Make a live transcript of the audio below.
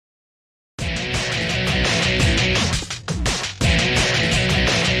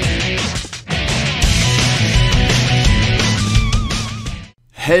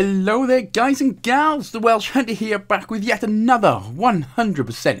Hello there guys and gals, the Welsh Hunter here, back with yet another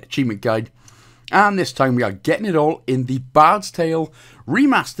 100% achievement guide, and this time we are getting it all in the Bard's Tale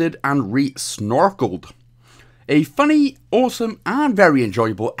Remastered and Resnarkled. A funny, awesome and very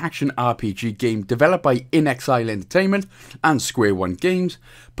enjoyable action RPG game developed by inXile Entertainment and Square One Games,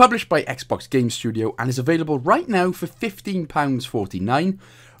 published by Xbox Game Studio, and is available right now for £15.49,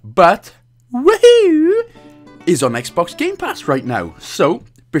 but woohoo! Is on Xbox Game Pass right now. So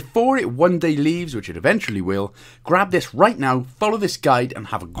before it one day leaves, which it eventually will, grab this right now, follow this guide and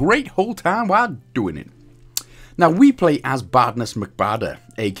have a great whole time while doing it. Now we play as Bardness McBarder,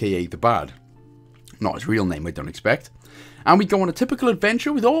 aka the Bard. Not his real name, I don't expect. And we go on a typical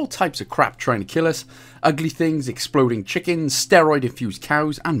adventure with all types of crap trying to kill us, ugly things, exploding chickens, steroid infused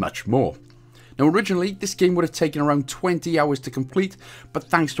cows and much more. Now originally, this game would have taken around 20 hours to complete, but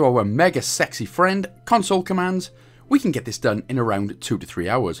thanks to our mega sexy friend, Console Commands, we can get this done in around 2 to 3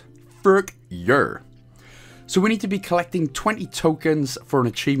 hours. Frick yeah. So we need to be collecting 20 tokens for an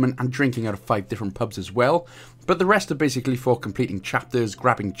achievement and drinking out of 5 different pubs as well, but the rest are basically for completing chapters,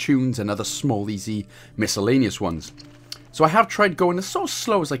 grabbing tunes and other small easy miscellaneous ones. So I have tried going as so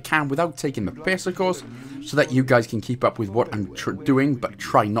slow as I can without taking the piss, of course, so that you guys can keep up with what I'm doing, but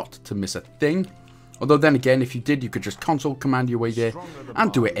try not to miss a thing. Although then again, if you did, you could just console command your way there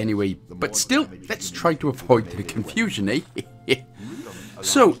and do it anyway. But still, let's try to avoid the confusion, eh?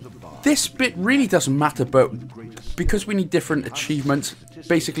 So, this bit really doesn't matter, but because we need different achievements,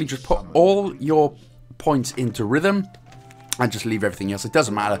 basically just put all your points into rhythm and just leave everything else. It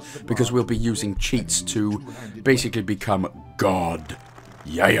doesn't matter because we'll be using cheats to basically become God.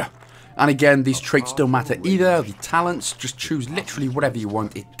 Yeah. And again, these traits don't matter either. The talents, just choose literally whatever you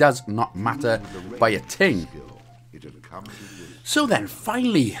want. It does not matter by a ting. So then,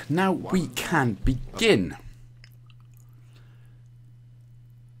 finally, now we can begin.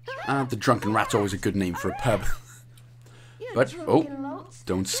 The Drunken Rat's always a good name for a pub. But, oh,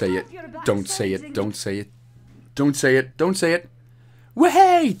 don't say it. Don't say it. Don't say it. Don't say it. Don't say it.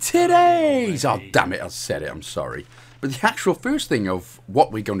 Wahey, titties! Oh, damn it, I said it. I'm sorry. But the actual first thing of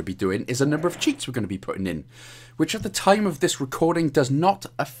what we're going to be doing is a number of cheats we're going to be putting in, which at the time of this recording does not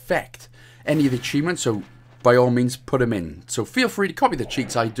affect any of the achievements, so by all means put them in. So feel free to copy the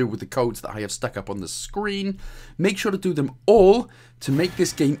cheats I do with the codes that I have stuck up on the screen. Make sure to do them all to make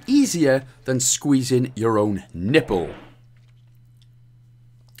this game easier than squeezing your own nipple.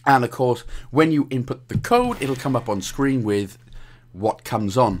 And of course, when you input the code, it'll come up on screen with what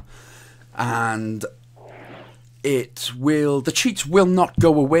comes on. And the cheats will not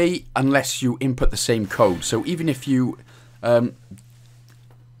go away unless you input the same code. So even if you,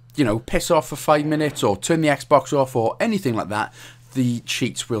 piss off for 5 minutes or turn the Xbox off or anything like that, the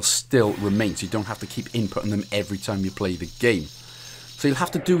cheats will still remain. So you don't have to keep inputting them every time you play the game. So you'll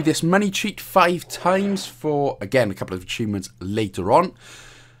have to do this money cheat 5 times for, again, a couple of achievements later on.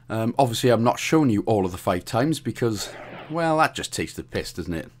 Obviously, I'm not showing you all of the 5 times because, well, that just takes the piss,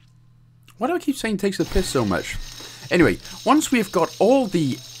 doesn't it? Why do I keep saying takes the piss so much? Anyway, once we've got all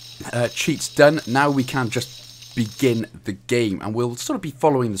the cheats done, now we can just begin the game. And we'll sort of be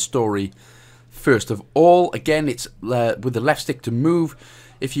following the story first of all. Again, it's with the left stick to move.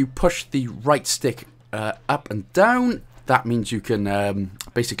 If you push the right stick up and down, that means you can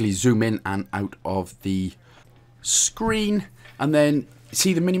basically zoom in and out of the screen. And then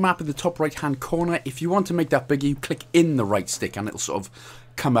see the minimap in the top right hand corner. If you want to make that bigger, you click in the right stick and it'll sort of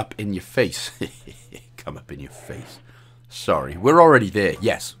come up in your face. Come up in your face. Sorry, we're already there.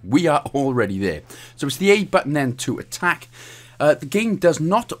 Yes, we are already there. So it's the A button then to attack. The game does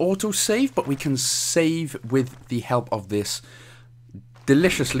not auto-save, but we can save with the help of this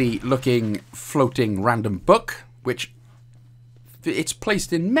deliciously looking floating random book, which it's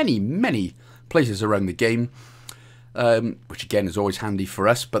placed in many places around the game. Which again is always handy for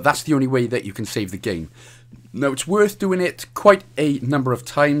us, but that's the only way that you can save the game. Now it's worth doing it quite a number of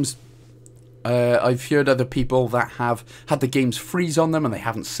times. I've heard other people that have had the games freeze on them and they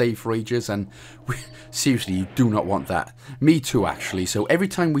haven't saved for ages, and seriously, you do not want that. Me too, actually. So every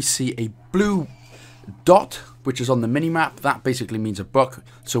time we see a blue dot, which is on the minimap, that basically means a book,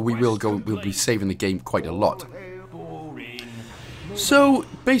 so we'll be saving the game quite a lot. So,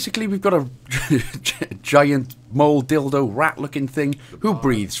 basically we've got a giant mole dildo rat looking thing who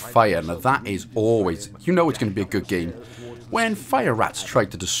breathes fire. Now that is always, you know it's going to be a good game when fire rats try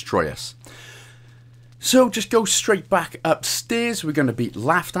to destroy us. So just go straight back upstairs. We're going to be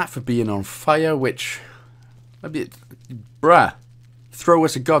laughed at for being on fire, which, bruh, throw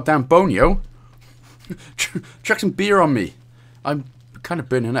us a goddamn bone, yo. Chuck some beer on me. I'm kind of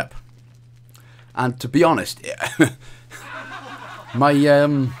burning up. And to be honest,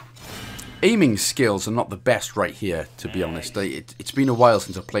 My aiming skills are not the best right here, to be honest. It's been a while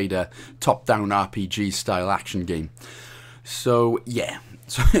since I played a top-down RPG style action game. So, yeah.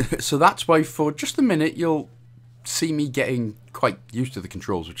 So that's why for just a minute you'll see me getting quite used to the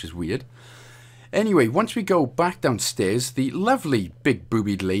controls, which is weird. Anyway, once we go back downstairs, the lovely big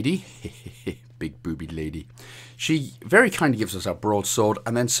boobied lady, big boobied lady, she very kindly gives us our broadsword,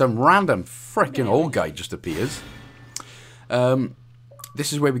 and then some random frickin' old guy just appears.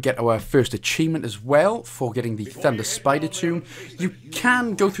 This is where we get our first achievement as well for getting the Thunder Spider Tune. You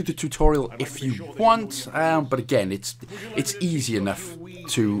can go through the tutorial if you want, but again, it's easy enough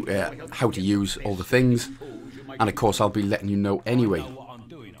to how to use all the things, and of course I'll be letting you know anyway.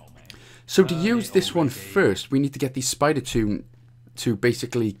 So to use this one first, we need to get the Spider Tune to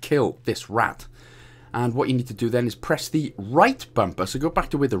basically kill this rat. And what you need to do then is press the right bumper. So go back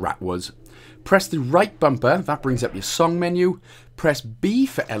to where the rat was. Press the right bumper. That brings up your song menu. Press B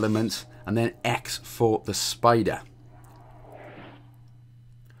for elements. And then X for the spider.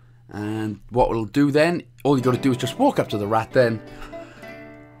 And what it'll do then, all you got to do is just walk up to the rat then.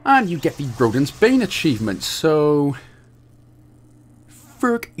 And you get the Rodent's Bane achievement. So,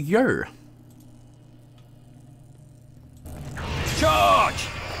 fuck yeah. Charge!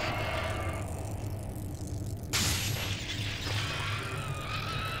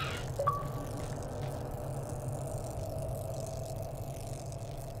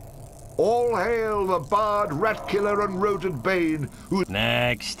 All hail the Bard, Rat Killer and Rodent Bane, who...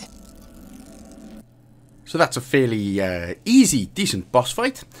 Next. So that's a fairly easy, decent boss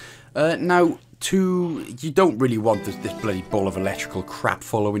fight. Now, you don't really want this bloody ball of electrical crap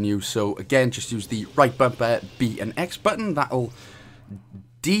following you, so again, just use the right bumper, B and X button. That'll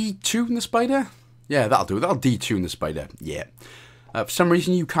detune the spider. Yeah, that'll do. That'll detune the spider. Yeah. For some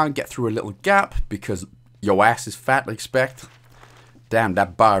reason, you can't get through a little gap because your ass is fat, I expect. Damn,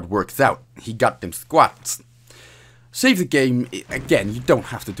 that Bard works out. He got them squats. Save the game. Again, you don't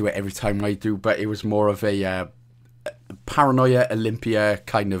have to do it every time I do, but it was more of a Paranoia Olympia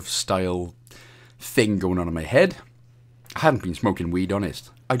kind of style thing going on in my head. I hadn't been smoking weed, honest.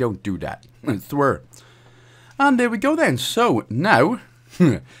 I don't do that. I swear. And there we go then. So, now,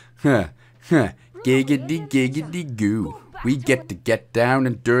 giggity giggity goo. We get to get down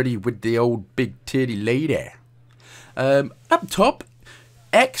and dirty with the old big titty lady. Up top,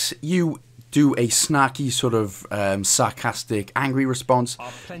 X, you do a snarky sort of sarcastic, angry response,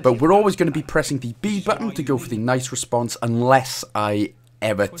 but we're always going to be pressing the B button to go for the nice response unless I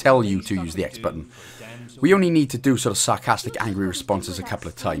ever tell you to use the X button. We only need to do sort of sarcastic, angry responses a couple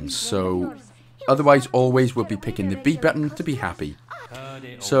of times, so otherwise always we'll be picking the B button to be happy.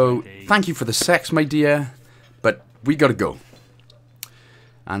 So, thank you for the sex, my dear, but we gotta go.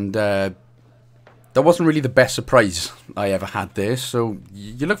 And that wasn't really the best surprise I ever had there, so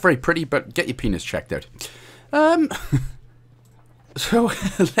you look very pretty, but get your penis checked out. So,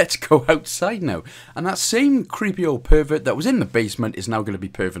 let's go outside now. And that same creepy old pervert that was in the basement is now going to be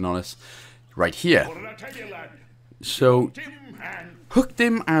perving on us right here. So, hooked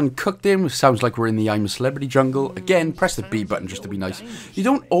him and cooked him. Sounds like we're in the I'm a Celebrity jungle. Again, press the B button just to be nice. You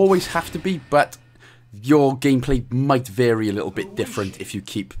don't always have to be, but your gameplay might vary a little bit different if you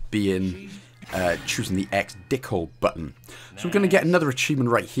keep being... choosing the X dickhole button. So we're going to get another achievement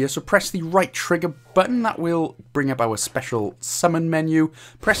right here. So press the right trigger button. That will bring up our special summon menu.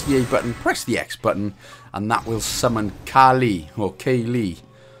 Press the A button, press the X button, and that will summon Kali, or Kaylee,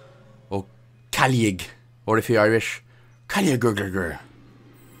 or Kaliig, or if you're Irish, Kaliagurgurgur.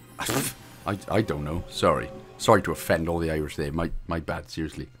 I don't know. Sorry to offend all the Irish there. My bad,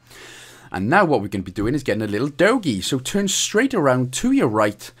 seriously. And now what we're going to be doing is getting a little doggy. So turn straight around to your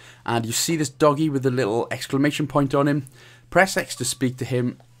right, and you see this doggy with a little exclamation point on him. Press X to speak to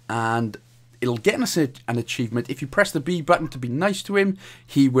him, and it'll get us an achievement. If you press the B button to be nice to him,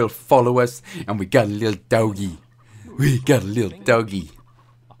 he will follow us, and we got a little doggy. We got a little doggy.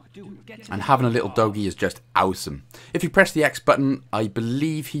 And having a little doggy is just awesome. If you press the X button, I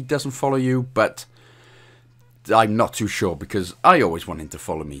believe he doesn't follow you, but... I'm not too sure because I always want him to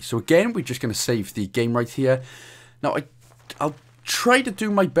follow me. So again, we're just going to save the game right here. Now, I'll try to do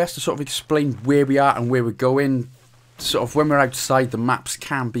my best to sort of explain where we are and where we're going. Sort of when we're outside, the maps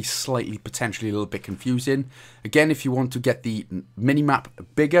can be slightly, potentially a little bit confusing. Again, if you want to get the mini-map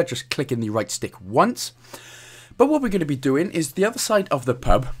bigger, just click in the right stick once. But what we're going to be doing is the other side of the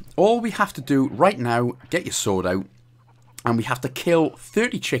pub. All we have to do right now, get your sword out. And we have to kill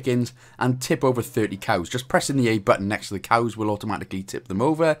 30 chickens and tip over 30 cows. Just pressing the A button next to the cows will automatically tip them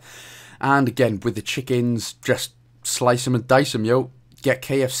over. And again, with the chickens, just slice them and dice them, yo. Get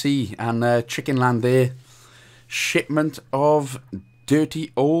KFC and Chicken Land there. shipment of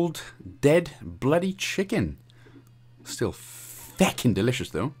dirty, old, dead, bloody chicken. Still feckin' delicious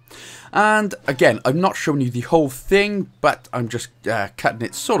though. And again, I'm not showing you the whole thing, but I'm just cutting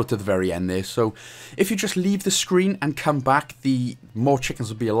it sort of to the very end there. So if you just leave the screen and come back, the more chickens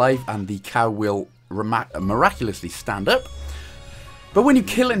will be alive and the cow will miraculously stand up. But when you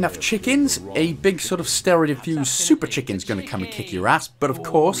kill enough chickens, a big sort of steroid-infused super chicken's going to come and kick your ass. But of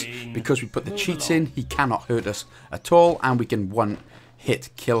course, because we put the cheats in, he cannot hurt us at all, and we can one-hit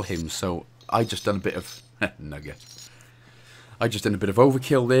kill him. So I just done a bit of nugget. I just done a bit of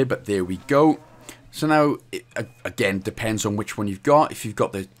overkill there, but there we go. So now, it, again, depends on which one you've got. If you've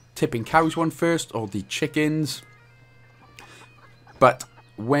got the tipping cows one first, or the chickens. But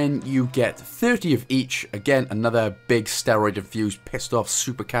when you get 30 of each, again, another big steroid-infused, pissed-off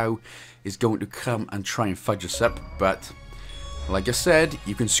super cow is going to come and try and fudge us up. But, like I said,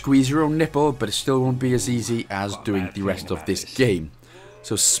 you can squeeze your own nipple, but it still won't be as easy as doing the rest of this game.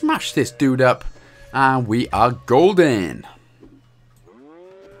 So smash this dude up, and we are golden.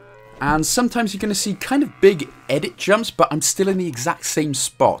 And sometimes you're going to see kind of big edit jumps, but I'm still in the exact same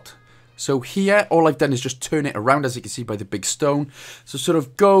spot. So here, all I've done is just turn it around, as you can see by the big stone. So sort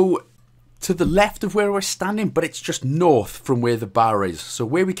of go to the left of where we're standing, but it's just north from where the bar is. So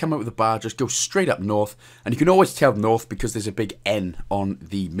where we come out with the bar, just go straight up north. And you can always tell north because there's a big N on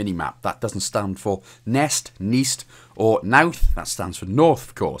the minimap. That doesn't stand for nest, neast, or nouth. That stands for north,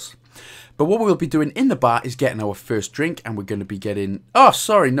 of course. But what we'll be doing in the bar is getting our first drink, and we're going to be getting... Oh,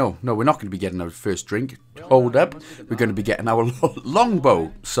 sorry, no, we're not going to be getting our first drink. Hold up. We're going to be getting our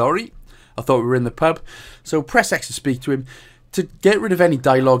longbow. Sorry. I thought we were in the pub. So press X to speak to him. To get rid of any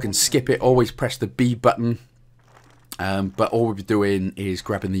dialogue and skip it, always press the B button. But all we'll be doing is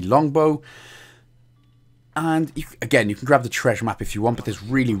grabbing the longbow. And again, you can grab the treasure map if you want, but there's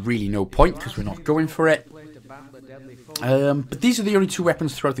really no point because we're not going for it. But these are the only two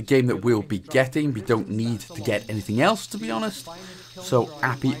weapons throughout the game that we'll be getting. We don't need to get anything else, to be honest. So,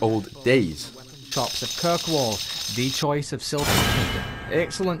 happy old days. Shops of Kirkwall, the choice of silver.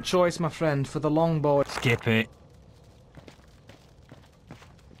 Excellent choice, my friend, for the longbow. Skip it.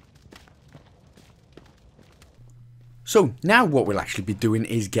 So, now what we'll actually be doing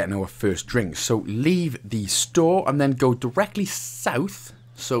is getting our first drink. So, leave the store and then go directly south.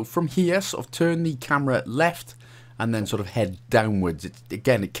 So, from here, sort of turn the camera left and then sort of head downwards.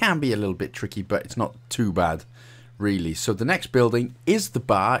 Again, it can be a little bit tricky, but it's not too bad, really. So the next building is the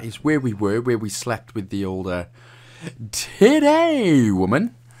bar, is where we were, where we slept with the older titty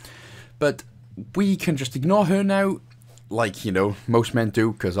woman. But we can just ignore her now, like, you know, most men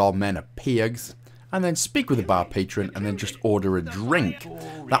do, because all men are pigs. And then speak with the bar patron, and then just order a drink.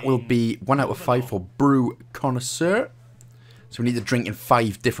 That will be 1 out of 5 for Brew Connoisseur. So we need to drink in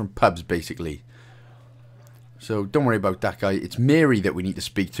 5 different pubs, basically. So don't worry about that guy. It's Mary that we need to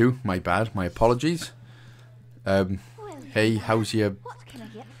speak to. My bad. My apologies. Hey, how's your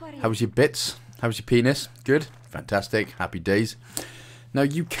bits? How's your penis? Good. Fantastic. Happy days. Now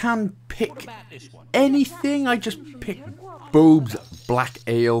you can pick anything. I just picked boobs, black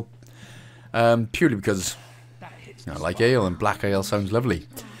ale, purely because I like ale and black ale sounds lovely.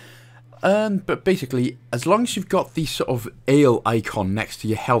 But basically, as long as you've got the sort of ale icon next to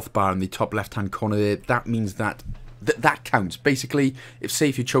your health bar in the top left-hand corner there, that means that that counts. Basically, say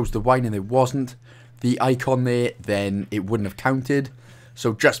if you chose the wine and there wasn't the icon there, then it wouldn't have counted.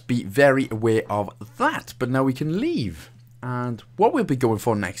 So just be very aware of that. But now we can leave. And what we'll be going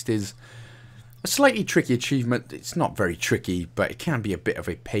for next is a slightly tricky achievement. It's not very tricky, but it can be a bit of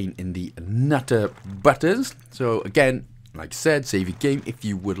a pain in the nutter butters. So again, like I said, save your game if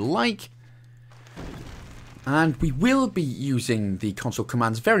you would like. And we will be using the console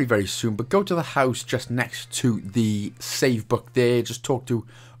commands very soon, but go to the house just next to the save book there. Just talk to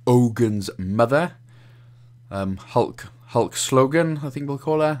Ogun's mother. Hulk Slogan, I think we'll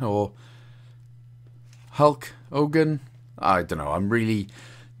call her, or Hulk Ogun. I don't know,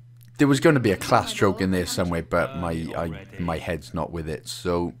 there was going to be a class joke in there somewhere, but my head's not with it.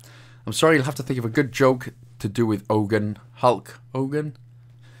 So I'm sorry, you'll have to think of a good joke to do with Ogun. Hulk Ogun.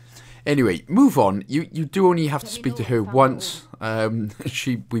 Anyway, move on. You do only have to speak to her once.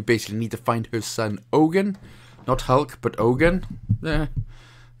 We basically need to find her son Ogun. Not Hulk, but Ogun.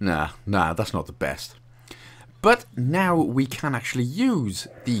 Nah, that's not the best. But now we can actually use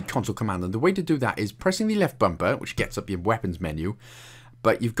the console command, and the way to do that is pressing the left bumper, which gets up your weapons menu,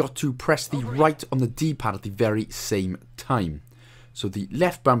 but you've got to press the right on the D-pad at the very same time. So the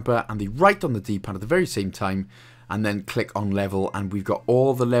left bumper and the right on the D-pad at the very same time, and then click on level, and we've got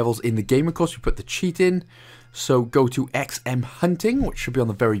all the levels in the game. Of course, we put the cheat in, so go to XM Hunting, which should be on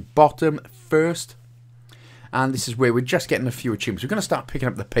the very bottom first, And this is where we're just getting a few achievements. We're going to start picking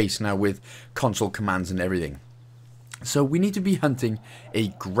up the pace now with console commands and everything. So we need to be hunting a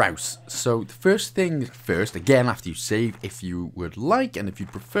grouse. So the first thing first, again after you save, if you would like and if you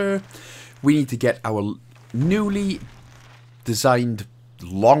prefer, we need to get our newly designed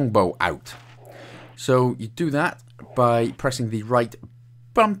longbow out. So you do that by pressing the right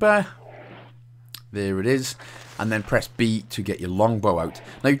bumper. There it is. And then press B to get your longbow out.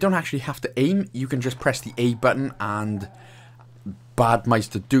 Now you don't actually have to aim. You can just press the A button and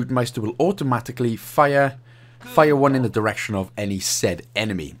Badmeister, Dudemeister will automatically fire one in the direction of any said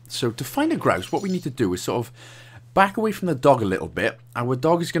enemy. So to find a grouse, what we need to do is sort of back away from the dog a little bit. Our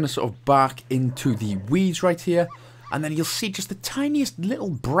dog is going to sort of bark into the weeds right here. And then you'll see just the tiniest little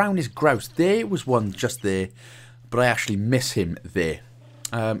brownish grouse. There was one just there, but I actually miss him there.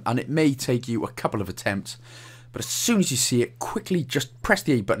 And it may take you a couple of attempts, but as soon as you see it, quickly just press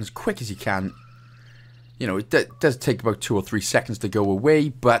the A button as quick as you can. You know, it does take about 2 or 3 seconds to go away,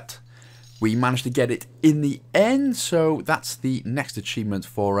 but we managed to get it in the end, so that's the next achievement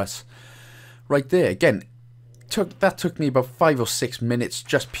for us right there. Again, that took me about 5 or 6 minutes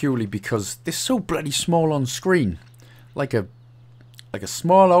just purely because they're so bloody small on screen. Like a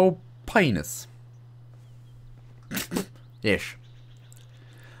small old penis. Ish.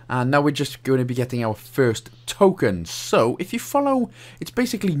 And now we're just going to be getting our first token. So, if you follow, it's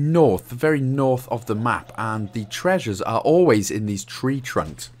basically north, the very north of the map, and the treasures are always in these tree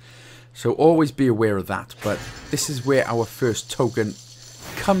trunks. So always be aware of that, but this is where our first token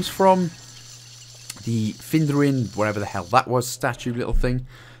comes from. The Findruin, whatever the hell that was, statue little thing.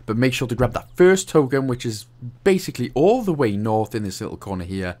 But make sure to grab that first token, which is basically all the way north in this little corner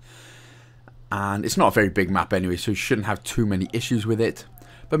here. And it's not a very big map anyway, so you shouldn't have too many issues with it.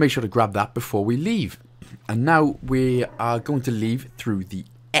 But make sure to grab that before we leave. And now we are going to leave through the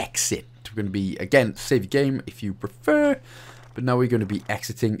exit. We're going to be, again, save the game if you prefer. But now we're going to be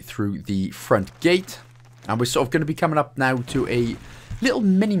exiting through the front gate. And we're sort of going to be coming up now to a little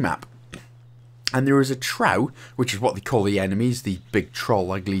mini-map. And there is a trow, which is what they call the enemies. The big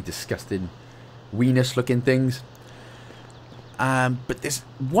troll, ugly, disgusting, weenus-looking things. But there's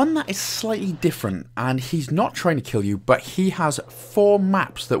one that is slightly different. And he's not trying to kill you, but he has 4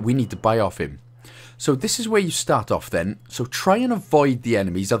 maps that we need to buy off him. So this is where you start off then. So try and avoid the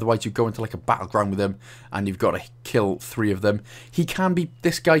enemies, otherwise you go into like a battleground with them and you've got to kill 3 of them.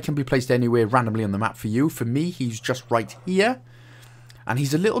 This guy can be placed anywhere randomly on the map for you. For me, he's just right here. And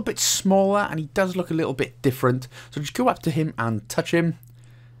he's a little bit smaller and he does look a little bit different. So just go up to him and touch him.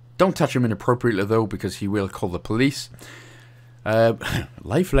 Don't touch him inappropriately though, because he will call the police.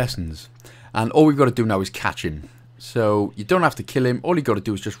 Life lessons. And all we've got to do now is catch him. So you don't have to kill him. All you got to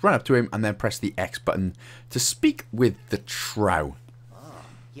do is just run up to him and then press the X button to speak with the trow. Oh,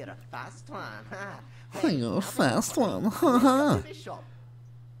 you're a fast one. You're a fast one.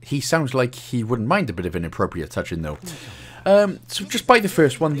 He sounds like he wouldn't mind a bit of inappropriate touching though. So just buy the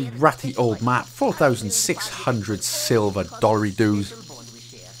first one, the ratty old map, 4,600 silver dollary dues.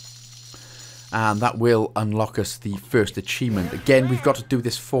 And that will unlock us the first achievement. Again, we've got to do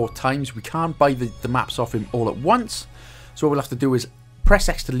this 4 times. We can't buy the maps off him all at once. So what we'll have to do is press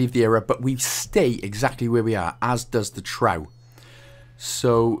X to leave the area, but we stay exactly where we are, as does the trow.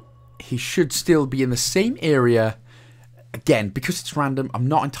 So he should still be in the same area. Again, because it's random, I'm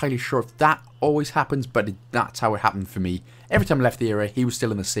not entirely sure if that always happens, but that's how it happened for me. Every time I left the area, he was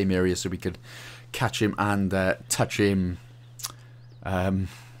still in the same area, so we could catch him and touch him.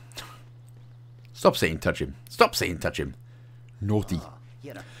 Stop saying touch him. Stop saying touch him. Naughty. Oh,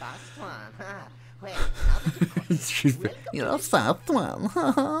 you're a fast one. Well, now you're a fast one.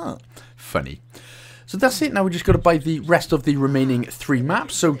 Funny. So that's it. Now we just got to buy the rest of the remaining 3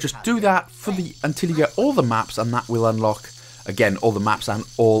 maps. So just do that until you get all the maps, and that will unlock, again, all the maps and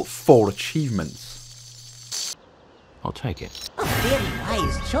all 4 achievements. I'll take it. a very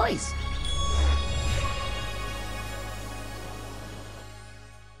wise choice.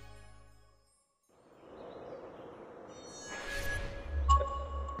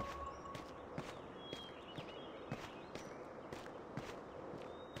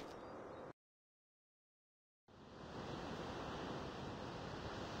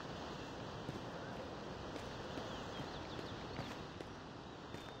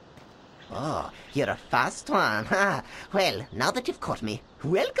 Oh, you're a fast one. Well, now that you've caught me,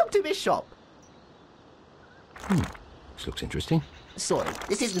 welcome to my shop. This looks interesting. Sorry,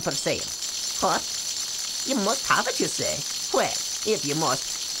 this isn't for sale. What? You must have it, you say? Well, if you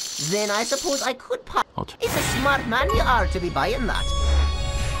must, then I suppose I could It's a smart man you are to be buying that.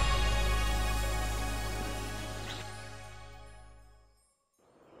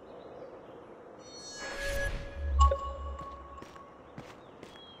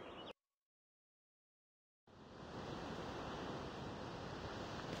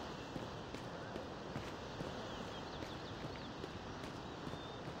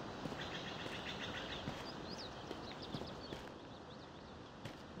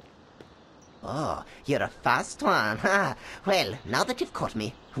 Oh, you're a fast one. Well, now that you've caught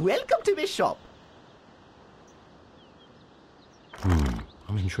me, welcome to my shop.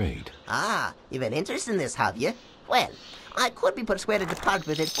 I'm intrigued. Ah, you've an interest in this, have you? Well, I could be persuaded to part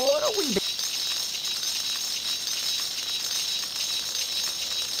with it for a wee bit.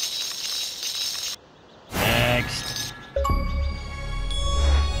 Next.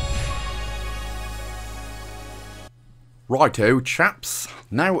 Righto, chaps.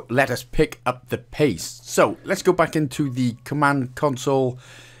 Now let us pick up the pace. So let's go back into the command console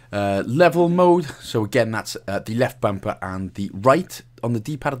level mode. So again, that's the left bumper and the right on the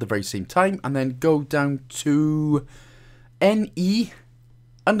D-pad at the very same time. And then go down to NE_INT1.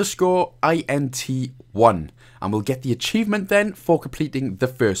 And we'll get the achievement then for completing the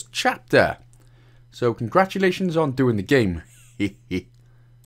first chapter. So congratulations on doing the game.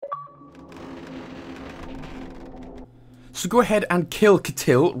 So go ahead and kill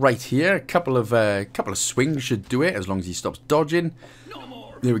Catil right here. A couple of swings should do it as long as he stops dodging.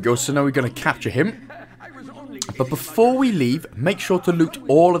 There we go. So now we're going to capture him. But before we leave, make sure to loot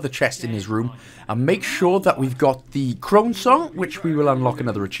all of the chests in his room. And make sure that we've got the Crone Song, which we will unlock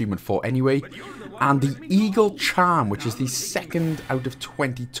another achievement for anyway. And the Eagle Charm, which is the 2nd out of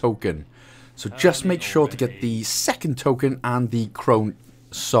 20 token. So just make sure to get the 2nd token and the Crone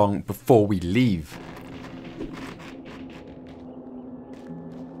Song before we leave.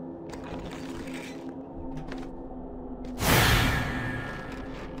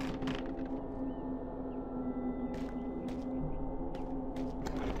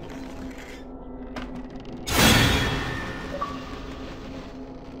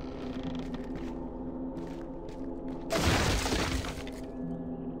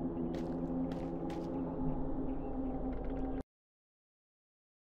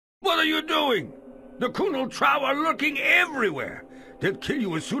 What are you doing? The Kunal Trow are lurking everywhere. They'll kill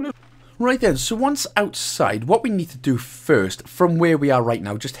you as soon as... Right then, so once outside, what we need to do first, from where we are right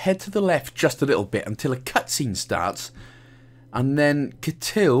now, just head to the left just a little bit until a cutscene starts. And then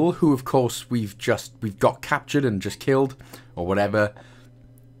Catil, who of course we've got captured and just killed, or whatever.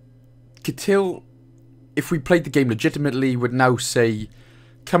 Catil, if we played the game legitimately, would now say,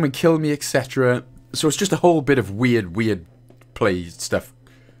 come and kill me, etc. So it's just a whole bit of weird play stuff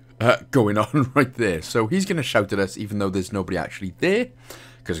going on right there. So he's going to shout at us even though there's nobody actually there.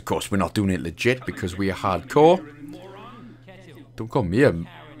 Because of course we're not doing it legit because we are hardcore. Don't call me a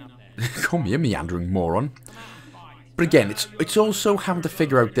meandering moron. But again, it's also having to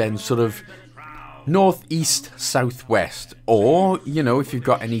figure out then sort of north, east, southwest. Or, you know, if you've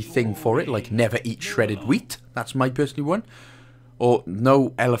got anything for it, like never eat shredded wheat. That's my personal one. Or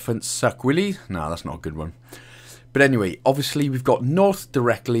no elephants suck willies. No, that's not a good one. But anyway, obviously we've got north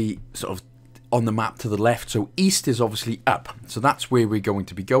directly sort of on the map to the left. So east is obviously up. So that's where we're going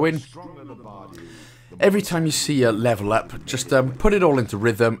to be going. Every time you see a level up, just put it all into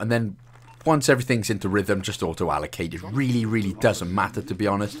rhythm. And then once everything's into rhythm, just auto-allocate. It really doesn't matter, to be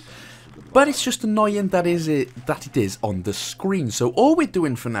honest. But it's just annoying that it is on the screen. So all we're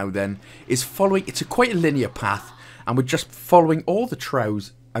doing for now then is following. It's quite a linear path. And we're just following all the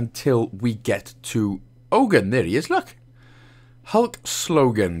Trows until we get to Ogun. There he is, look. Hulk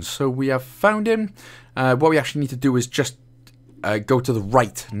Slogan. So we have found him. What we actually need to do is just go to the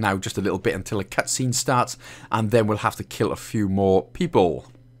right now just a little bit until a cutscene starts. And then we'll have to kill a few more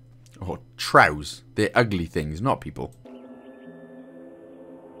people. Or Trows. They're ugly things, not people.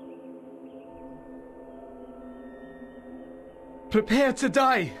 Prepare to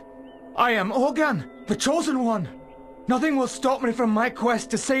die. I am Ogun, the Chosen One. Nothing will stop me from my quest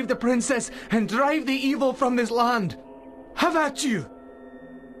to save the princess and drive the evil from this land. Have at you!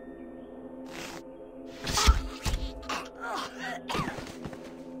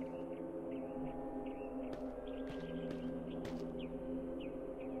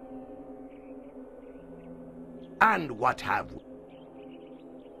 And what have...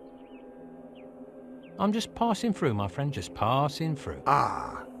 I'm just passing through, my friend, just passing through.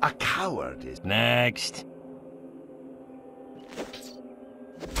 Ah, a coward is... Next.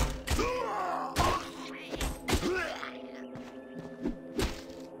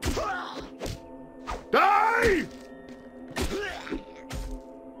 Die!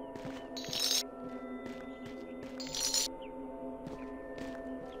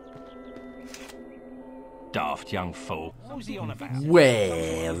 Daft young fool. Who's he on about?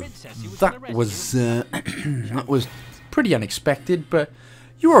 Well, that was that was pretty unexpected, but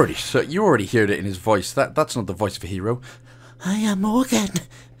you already heard it in his voice. That's not the voice of a hero. I am Morgan.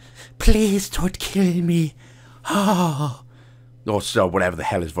 Please don't kill me. Oh. Or so, whatever the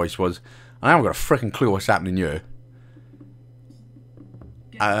hell his voice was. I haven't got a freaking clue what's happening here.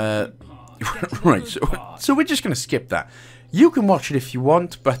 Right, so we're just going to skip that. You can watch it if you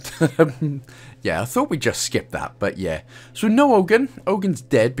want, but yeah, I thought we'd just skip that, but yeah. So no Ogun. Ogun's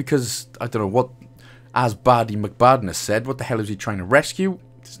dead because, I don't know what, as Bardy McBarden said, what the hell is he trying to rescue?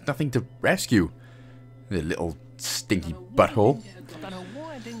 There's nothing to rescue. The little stinky butthole.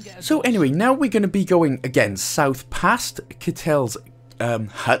 So anyway, now we're going to be going again south past Kittel's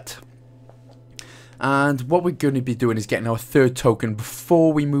hut. And what we're going to be doing is getting our third token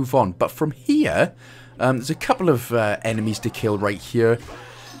before we move on. But from here, there's a couple of enemies to kill right here.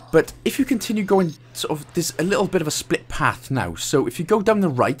 But if you continue going, sort of, there's a little bit of a split path now. So if you go down the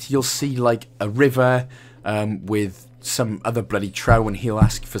right, you'll see like a river with some other bloody trout, and he'll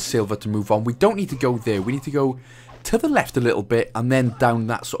ask for silver to move on. We don't need to go there. We need to go to the left a little bit and then down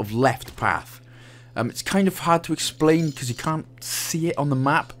that sort of left path. It's kind of hard to explain because you can't see it on the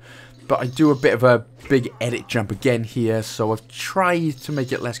map. But I do a bit of a big edit jump again here, so I've tried to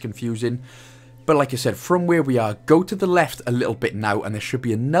make it less confusing. But like I said, from where we are, go to the left a little bit now, and there should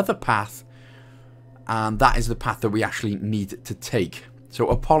be another path. And that is the path that we actually need to take. So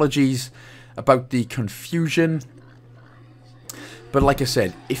apologies about the confusion. But like I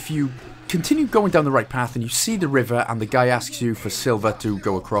said, if you continue going down the right path and you see the river and the guy asks you for silver to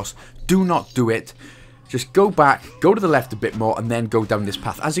go across, do not do it. Just go back, go to the left a bit more, and then go down this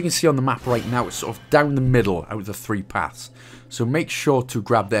path. As you can see on the map right now, it's sort of down the middle out of the 3 paths. So make sure to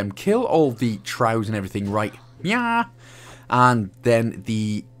grab them, kill all the trouts and everything right. Yeah. And then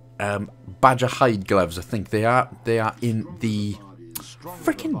the badger hide gloves, I think they are in the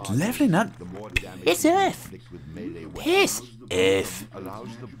freaking leveling up. Piss off. Piss off.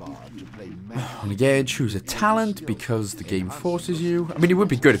 And again, choose a talent because the game forces you. I mean, it would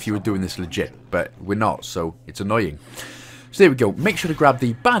be good if you were doing this legit, but we're not, so it's annoying. So there we go. Make sure to grab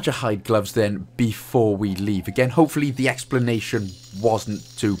the badger hide gloves then before we leave. Again, hopefully the explanation wasn't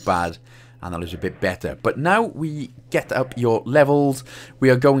too bad and that was a bit better. But now we get up your levels. We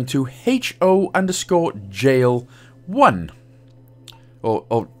are going to HO_jail 1.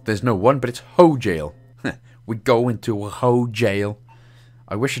 Oh, there's no 1, but it's Ho jail. We go into a Ho jail.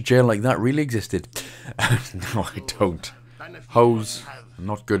 I wish a jail like that really existed. No, I don't. Hoes are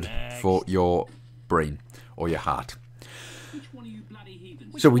not good for your brain or your heart.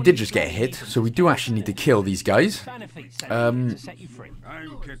 So we did just get a hit, so we do actually need to kill these guys.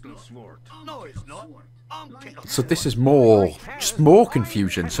 So this is just more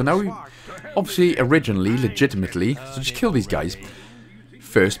confusion. So now we, obviously, originally, legitimately, so just kill these guys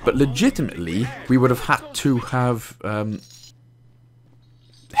first, but legitimately, we would have had to have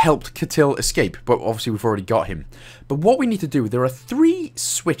helped Kittel escape, but obviously we've already got him. But what we need to do, there are 3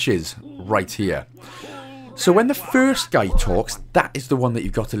 switches right here. So when the first guy talks, that is the one that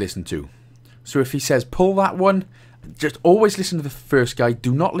you've got to listen to. So if he says pull that one, just always listen to the first guy.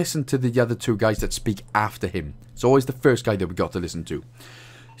 Do not listen to the other 2 guys that speak after him. It's always the first guy that we've got to listen to.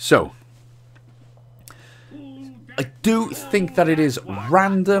 So I do think that it is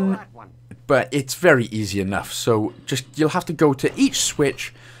random, but it's very easy enough. So just you'll have to go to each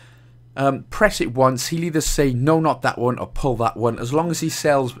switch, press it once. He'll either say no, not that one, or pull that one. As long as he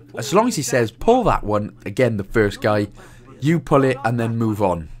says pull that one, again the first guy, you pull it and then move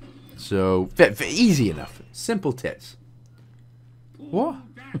on. So easy enough, simple tits. What?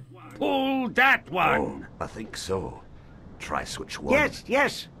 Pull that one. Oh, I think so. Try switch 1.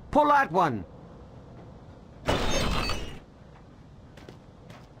 Yes, pull that one.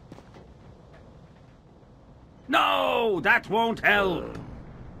 No, that won't help.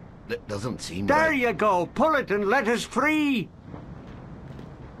 That doesn't seem There right. you go. Pull it and let us free.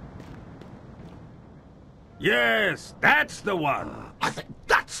 Yes, that's the one. I think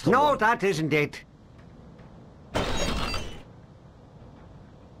that's the No, one. that isn't it.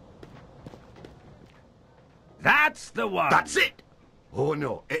 That's the one. That's it. Oh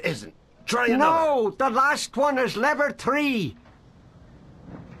no, it isn't. Try another. No, the last one is lever 3.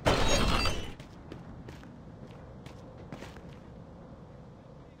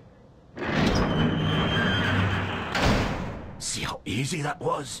 See how easy that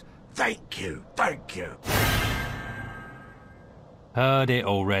was? Thank you, thank you. Heard it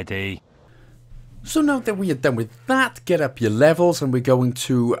already. So now that we are done with that, get up your levels and we're going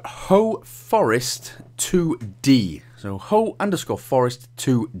to Ho Forest 2D. So Ho_Forest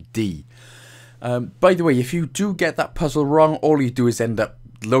 2D. By the way, if you do get that puzzle wrong, all you do is end up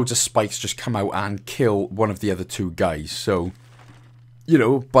loads of spikes just come out and kill one of the other 2 guys. So, you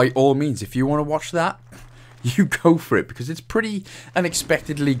know, by all means, if you want to watch that, you go for it because it's pretty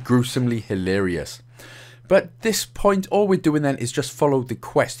unexpectedly, gruesomely hilarious. But at this point, all we're doing then is just follow the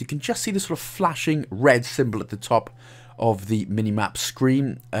quest. You can just see the sort of flashing red symbol at the top of the minimap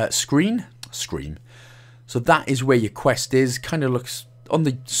screen. So that is where your quest is. Kind of looks, on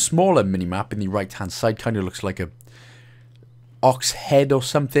the smaller minimap in the right hand side, kind of looks like a ox head or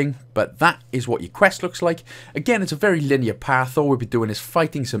something, but that is what your quest looks like. Again, it's a very linear path. All we'll be doing is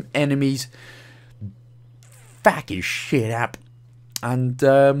fighting some enemies, fucking shit up, and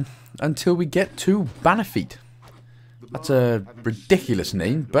until we get to Bannerfeet. That's a ridiculous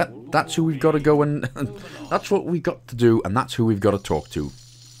name, but that's who we've got to go and that's what we've got to do, and that's who we've got to talk to.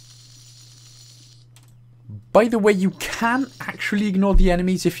 By the way, you can actually ignore the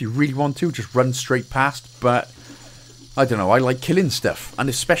enemies if you really want to, just run straight past, but I don't know, I like killing stuff, and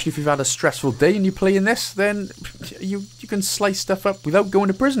especially if you've had a stressful day and you're playing this, then you can slice stuff up without going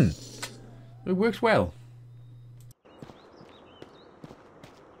to prison. It works well.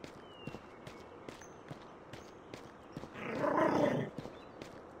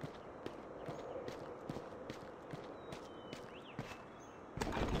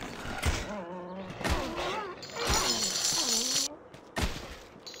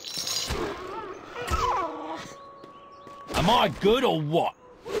 Am I good or what?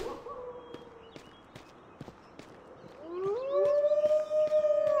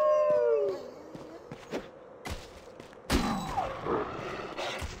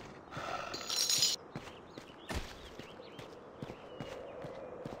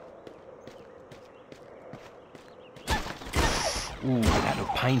 Ooh, that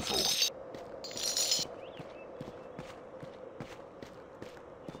looked painful.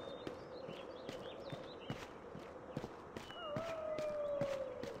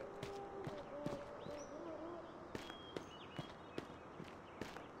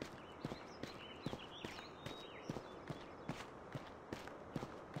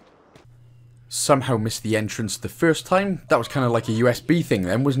 Somehow missed the entrance the first time. That was kind of like a USB thing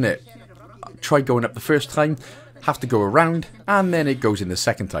then, wasn't it? Try going up the first time, have to go around, and then it goes in the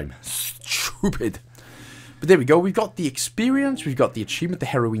second time. Stupid. But there we go, we've got the experience, we've got the achievement, the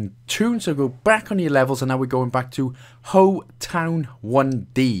heroine tune, so go back on your levels, and now we're going back to Ho Town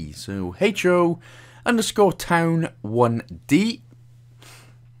 1D. So HO _ Town 1D.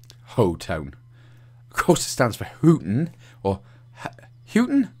 Ho Town. Of course it stands for Hooten, or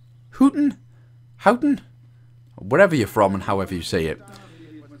Hooten? Hooten? Houghton? Wherever you're from and however you say it.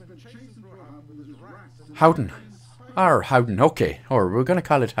 Houghton. Houghton, okay. Or we're going to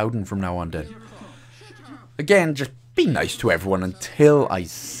call it Houghton from now on then. Again, just be nice to everyone until I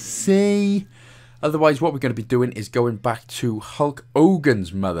say. Otherwise, what we're going to be doing is going back to Hulk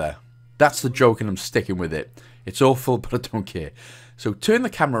Hogan's mother. That's the joke and I'm sticking with it. It's awful, but I don't care. So turn the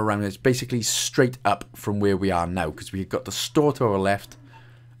camera around. It's basically straight up from where we are now, because we've got the store to our left.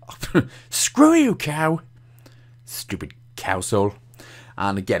 Screw you, cow. Stupid cow soul.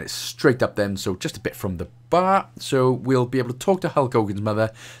 And again, it's straight up then, so just a bit from the bar. So we'll be able to talk to Hulk Hogan's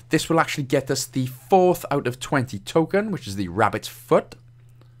mother. This will actually get us the 4th out of 20 token, which is the rabbit's foot.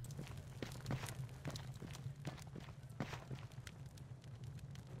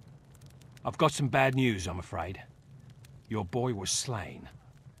 I've got some bad news, I'm afraid. Your boy was slain.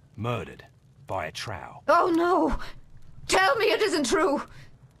 Murdered. By a trow. Oh no! Tell me it isn't true!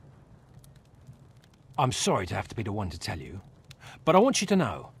 I'm sorry to have to be the one to tell you, but I want you to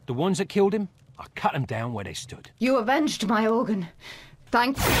know, the ones that killed him, I cut them down where they stood. You avenged my Ogun.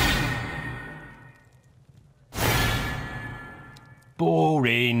 Thank you.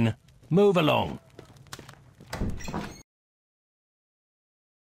 Boring. Move along.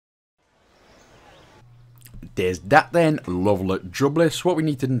 There's that then. Lovely jubless. What we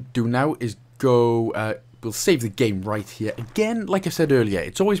need to do now is go... we'll save the game right here. Again, like I said earlier,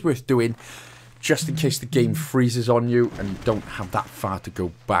 it's always worth doing, just in case the game freezes on you and you don't have that far to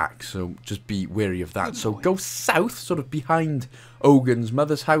go back. So just be wary of that. So go south, sort of behind Ogun's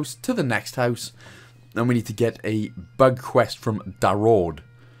mother's house, to the next house. And we need to get a bug quest from Darod.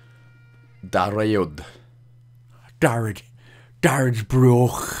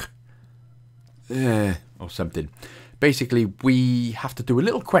 Dardsbroch. Or something. Basically, we have to do a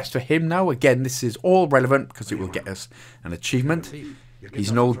little quest for him now. Again, this is all relevant because it will get us an achievement. He's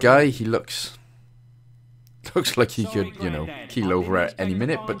an old guy. He looks like he could, you know, keel over at any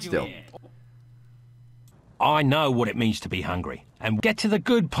minute, but still. I know what it means to be hungry. And get to the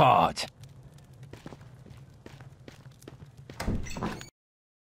good part.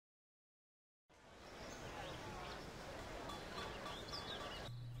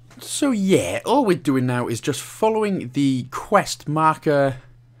 So yeah, all we're doing now is just following the quest marker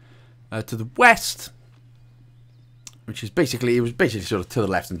to the west, which is basically, it was basically sort of to the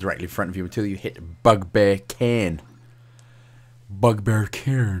left and directly in front of you until you hit Bugbear Cairn. Bugbear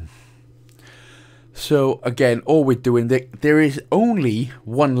Cairn. So again, all we're doing, there is only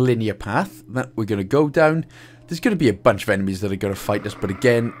one linear path that we're going to go down. There's going to be a bunch of enemies that are going to fight us, but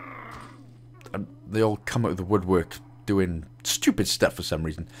again, they all come out of the woodwork doing stupid stuff for some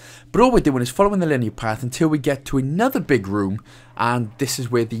reason. But all we're doing is following the linear path until we get to another big room, and this is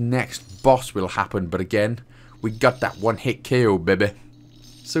where the next boss will happen. But again, we got that one hit KO, baby.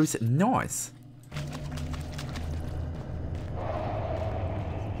 So it's nice.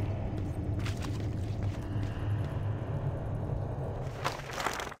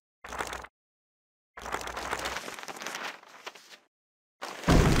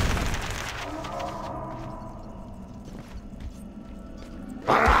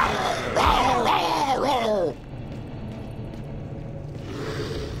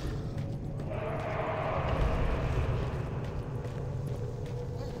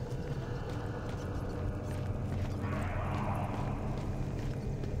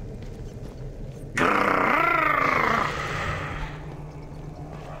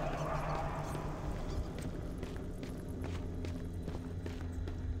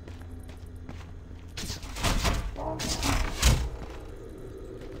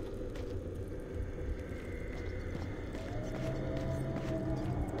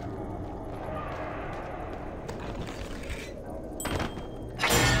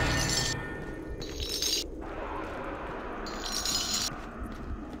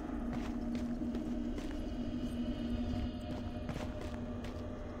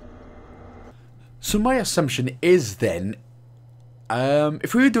 So my assumption is then,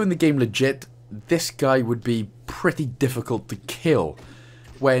 if we were doing the game legit, this guy would be pretty difficult to kill.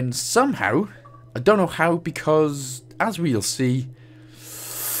 When somehow, I don't know how, because as we'll see,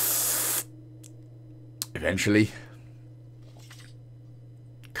 eventually.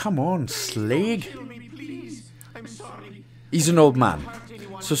 Come on, Slag. He's an old man.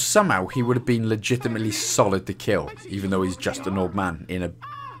 So somehow he would have been legitimately solid to kill, even though he's just an old man in a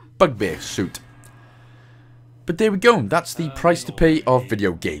bugbear suit. But there we go, that's the price to pay of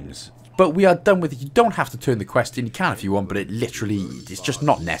video games. But we are done with it. You don't have to turn the quest in, you can if you want, but it's just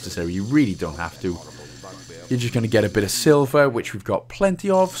not necessary. You really don't have to. You're just going to get a bit of silver, which we've got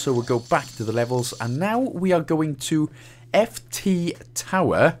plenty of, so we'll go back to the levels. And now we are going to FT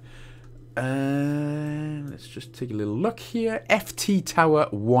Tower. Let's just take a little look here. FT Tower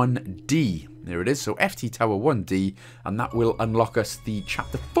 1D. There it is, so FT Tower 1D, and that will unlock us the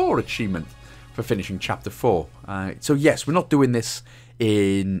Chapter 4 achievement for finishing Chapter 4. So yes, we're not doing this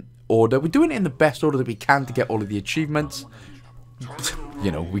in order. We're doing it in the best order that we can to get all of the achievements.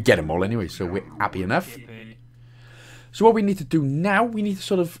 You know, we get them all anyway, so we're happy enough. So what we need to do now, we need to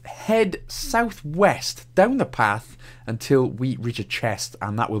sort of head southwest down the path until we reach a chest,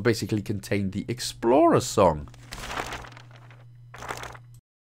 and that will basically contain the Explorer song.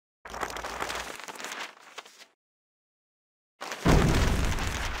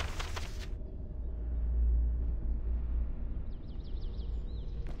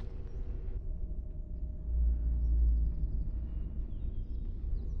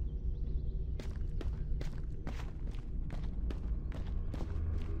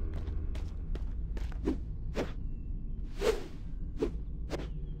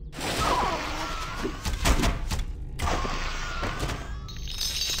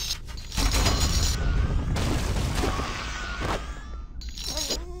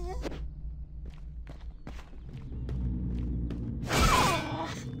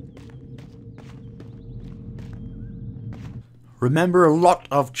 Remember, a lot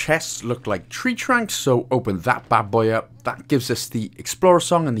of chests look like tree trunks, so open that bad boy up. That gives us the Explorer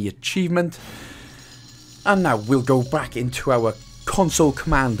song and the achievement. And now we'll go back into our console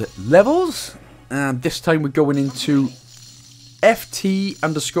command levels. And this time we're going into FT_top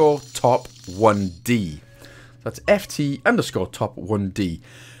 1D. That's FT_top 1D.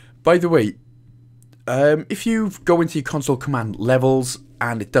 By the way, if you go into your console command levels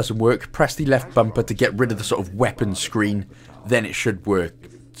and it doesn't work, press the left bumper to get rid of the sort of weapon screen. Then it should work.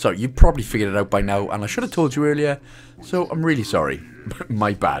 So you've probably figured it out by now, and I should have told you earlier, so I'm really sorry.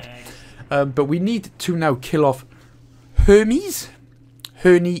 My bad. But we need to now kill off Hermes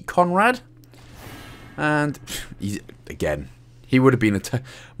Conrad. And again, he would have been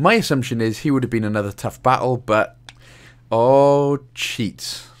my assumption is he would have been another tough battle, but oh,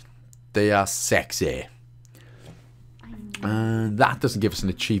 cheats. They are sexy. And that doesn't give us an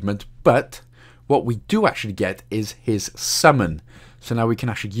achievement, but what we do actually get is his summon. So now we can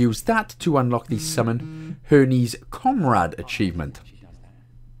actually use that to unlock the summon Hermes Comrade achievement.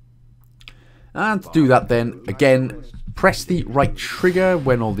 And to do that then, again, press the right trigger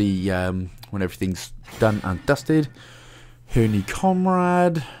when all the when everything's done and dusted. Hermes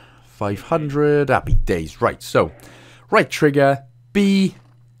Comrade, 500. Happy days. Right, so right trigger, B,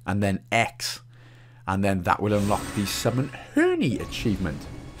 and then X. And then that will unlock the Summon Herney achievement.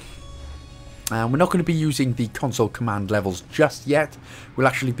 And we're not going to be using the console command levels just yet. We'll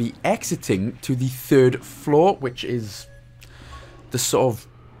actually be exiting to the 3rd floor, which is the sort of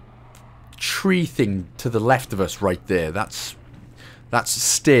tree thing to the left of us right there. That's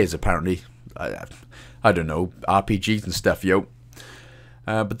stairs, apparently. I don't know, RPGs and stuff, yo.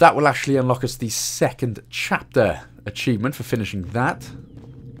 But that will actually unlock us the 2nd chapter achievement for finishing that.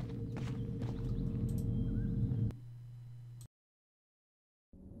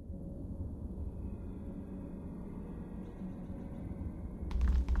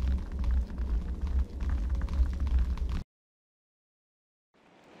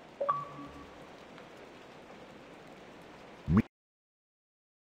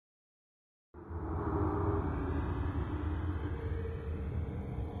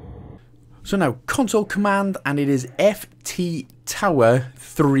 So now, console command, and it is FT Tower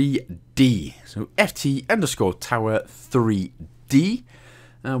 3D. So FT underscore Tower 3D.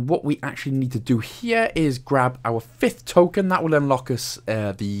 What we actually need to do here is grab our 5th token. That will unlock us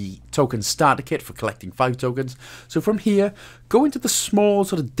the token starter kit for collecting 5 tokens. So from here, go into the small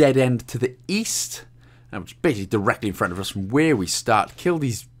sort of dead end to the east, which is basically directly in front of us from where we start. Kill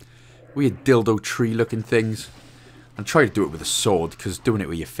these weird dildo tree looking things. And try to do it with a sword, because doing it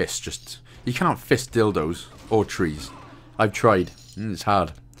with your fist just... You can't fist dildos or trees. I've tried. It's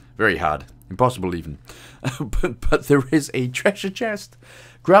hard. Very hard. Impossible even. but there is a treasure chest.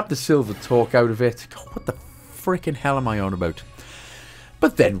 Grab the silver torque out of it. God, what the freaking hell am I on about?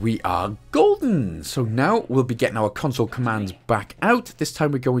 But then we are golden. So now we'll be getting our console commands back out. This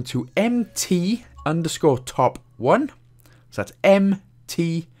time we're going to MT underscore top 1. So that's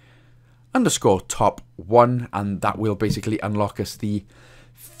MT underscore top 1. And that will basically unlock us the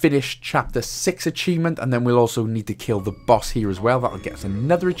finish chapter 6 achievement, and then we'll also need to kill the boss here as well. That'll get us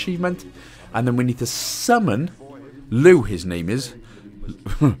another achievement, and then we need to summon Lou, his name is.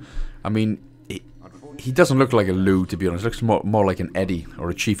 I mean, he doesn't look like a Lou, to be honest. He looks more like an Eddie or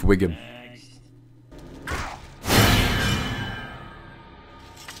a Chief Wiggum.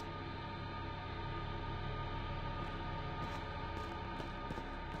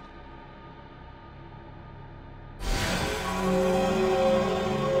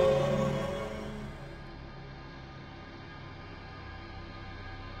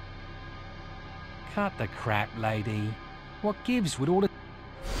 Cut the crap, lady. What gives with all the...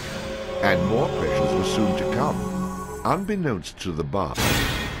 And more pressures were soon to come, unbeknownst to the Bards.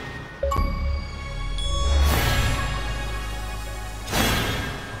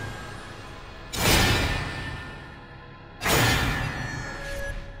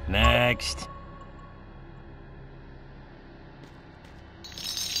 Next.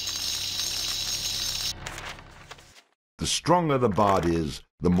 The stronger the Bard is,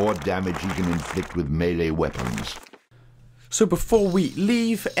 the more damage he can inflict with melee weapons. So before we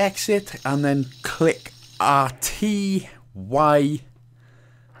leave, exit, and then click RT, Y,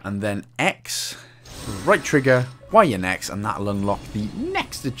 and then X. Right trigger, Y and X, and that'll unlock the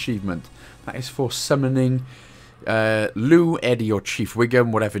next achievement. That is for summoning Lou, Eddie, or Chief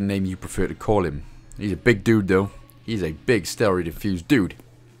Wiggum, whatever name you prefer to call him. He's a big dude, though. He's a big steroid-infused dude.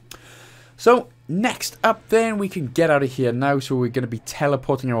 So, next up then, we can get out of here now. So we're going to be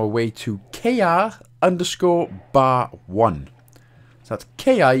teleporting our way to KR underscore bar 1. So that's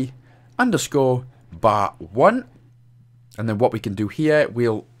KI underscore bar 1. And then what we can do here,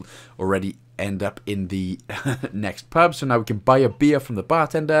 we'll already end up in the next pub. So now we can buy a beer from the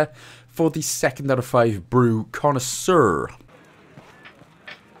bartender for the 2nd out of 5 brew connoisseur.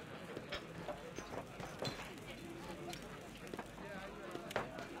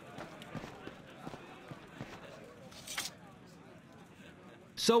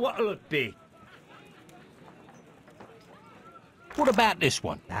 So what'll it be? What about this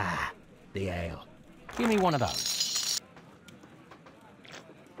one? Ah, the ale. Give me one of those.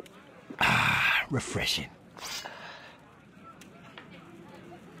 Ah, refreshing.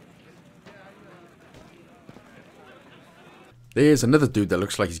 There's another dude that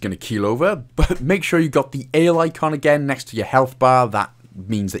looks like he's going to keel over, but make sure you got the ale icon again next to your health bar. That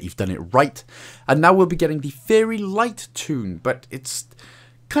means that you've done it right. And now we'll be getting the Fairy Light tune, but it's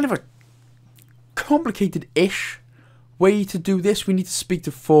kind of a complicated-ish way to do this. We need to speak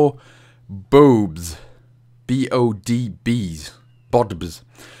to 4 Bobs. B-O-D-Bs. Bodbs.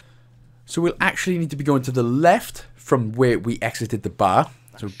 So we'll actually need to be going to the left from where we exited the bar.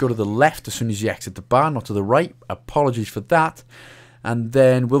 So go to the left as soon as you exit the bar, not to the right. Apologies for that. And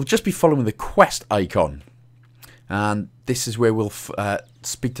then we'll just be following the quest icon. And this is where we'll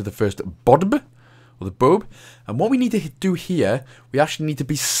speak to the first Bodb, or the Bob. And what we need to do here, we actually need to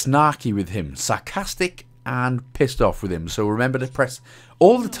be snarky with him, sarcastic and pissed off with him. So remember to press,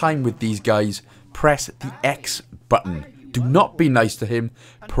 all the time with these guys, press the X button. Do not be nice to him.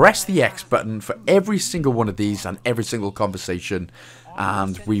 Press the X button for every single one of these and every single conversation,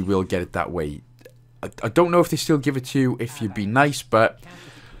 and we will get it that way. I don't know if they still give it to you if you be nice, but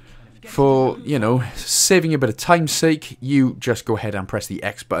for, you know, saving a bit of time's sake, you just go ahead and press the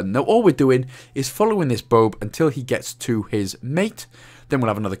X button. Now all we're doing is following this Bob until he gets to his mate. Then we'll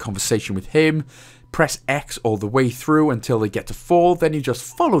have another conversation with him. Press X all the way through until they get to 4. Then you just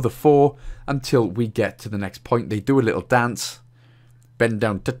follow the 4 until we get to the next point. They do a little dance. Bend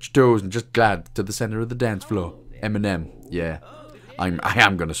down, touch toes, and just glide to the center of the dance floor. Eminem, yeah. I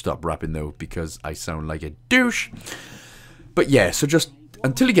am going to stop rapping though, because I sound like a douche. But yeah, so just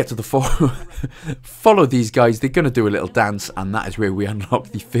until you get to the 4, follow these guys. They're going to do a little dance, and that is where we unlock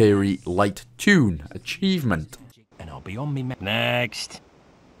the Fairy Light Tune achievement. And I'll be on me next.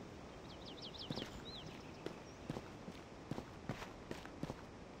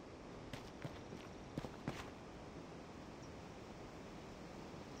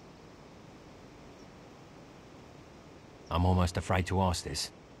 I'm almost afraid to ask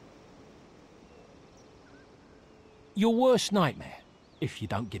this. Your worst nightmare, if you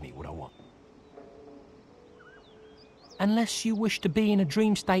don't give me what I want. Unless you wish to be in a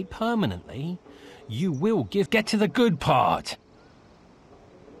dream state permanently, you will get to the good part.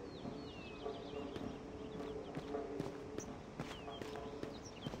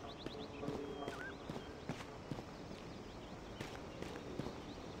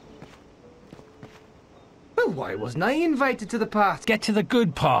 Well, why wasn't I invited to the party? Get to the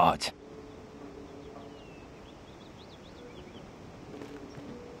good part.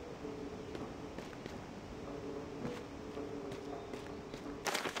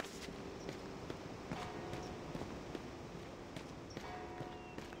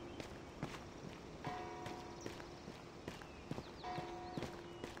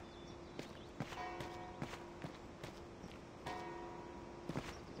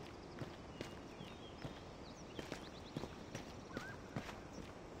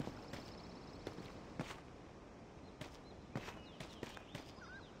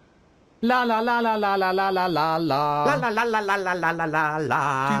 La la la la la la la la la la. La la la la la la la la la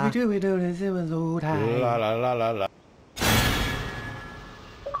la. La la la la la.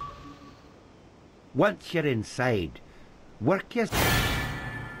 Once you're inside, work your...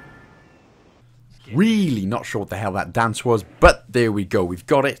 Really not sure what the hell that dance was, but there we go, we've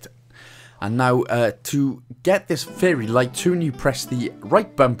got it. And now to get this Fairy Light Tune, you press the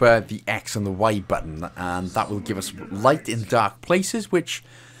right bumper, the X and the Y button, and that will give us light in dark places, which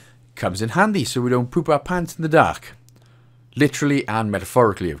comes in handy so we don't poop our pants in the dark. Literally and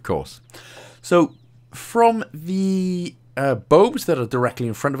metaphorically, of course. So from the bulbs that are directly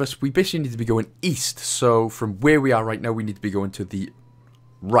in front of us, we basically need to be going east. So from where we are right now, we need to be going to the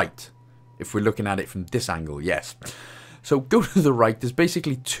right. If we're looking at it from this angle, yes. So go to the right. There's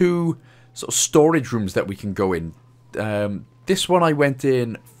basically 2 sort of storage rooms that we can go in. This one I went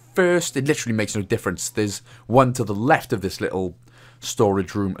in first. It literally makes no difference. There's one to the left of this little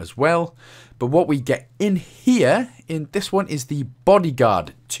storage room as well. But what we get in here, in this one, is the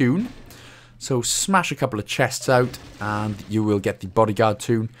Bodyguard Tune. So smash a couple of chests out and you will get the Bodyguard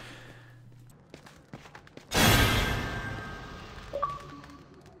Tune.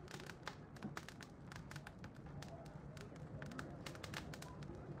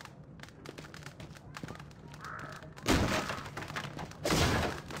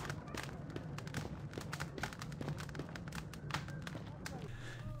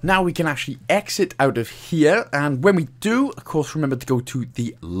 Now we can actually exit out of here, and when we do, of course, remember to go to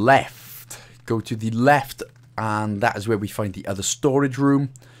the left. Go to the left, and that is where we find the other storage room.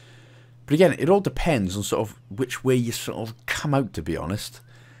 But again, it all depends on sort of which way you sort of come out, to be honest.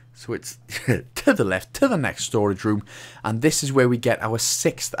 So it's to the left, to the next storage room, and this is where we get our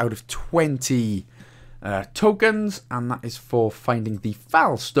 6th out of 20 tokens, and that is for finding the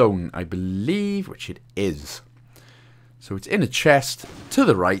Foul Stone, I believe, which it is. So it's in a chest to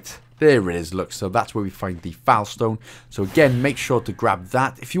the right. There it is, look. So that's where we find the Foul Stone. So again, make sure to grab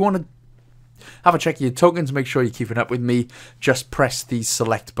that. If you want to have a check of your tokens, make sure you're keeping up with me. Just press the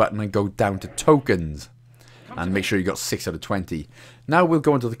select button and go down to tokens. And make sure you got 6 out of 20. Now we'll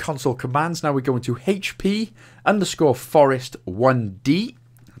go into the console commands. Now we're going to HP _forest 1D.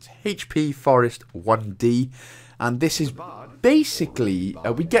 That's HP forest 1D. And this is basically,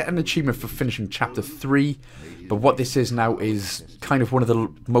 we get an achievement for finishing chapter 3, but what this is now is kind of one of the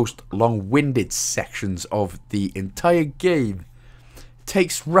most long-winded sections of the entire game. It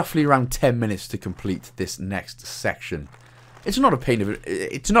takes roughly around 10 minutes to complete this next section. It's not a pain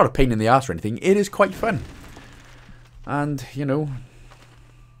in the ass or anything. It is quite fun. And, you know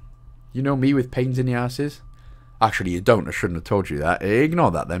me with pains in the asses. Actually, you don't. I shouldn't have told you that.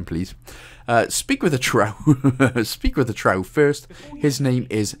 Ignore that then, please. Speak with a trow. Speak with a trow first. His name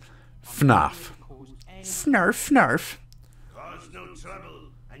is FNAF. Fnarf, Fnarf.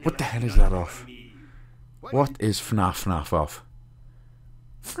 What the hell is that off? What is FNAF, FNAF off?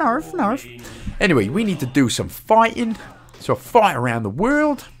 Fnarf, Fnarf. Anyway, we need to do some fighting. So fight around the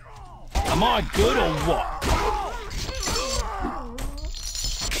world. Am I good or what?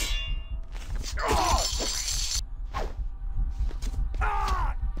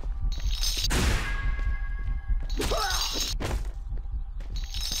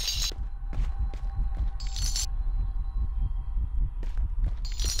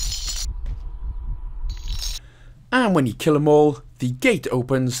 And when you kill them all, the gate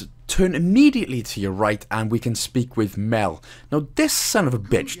opens, turn immediately to your right and we can speak with Mel. Now this son of a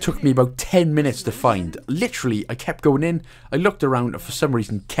bitch took me about 10 minutes to find. Literally, I kept going in, I looked around and for some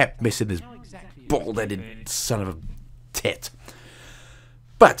reason kept missing this bald-headed son of a tit.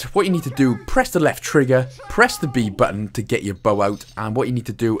 But what you need to do, press the left trigger, press the B button to get your bow out, and what you need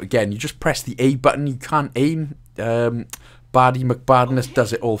to do, again, you just press the A button, you can't aim. Bardy McBardness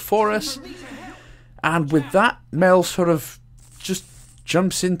does it all for us. And with that, Mel sort of just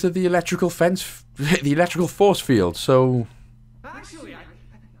jumps into the electrical fence, the electrical force field. So,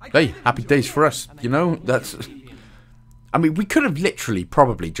 hey, happy days for us, you know. That's, I mean, we could have literally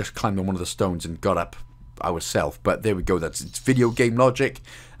probably just climbed on one of the stones and got up ourselves, but there we go. It's video game logic,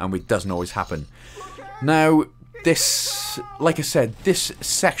 and it doesn't always happen. Now, this, like I said, this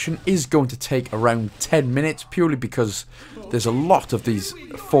section is going to take around 10 minutes, purely because there's a lot of these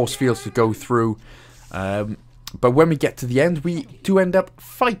force fields to go through. But when we get to the end, we do end up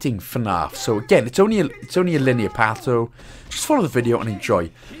fighting FNAF. So again, it's only a linear path, so just follow the video and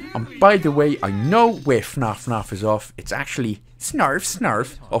enjoy. And by the way, I know where FNAF is off. It's actually Snarf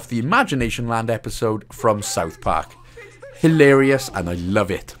Snarf off the Imagination Land episode from South Park. Hilarious, and I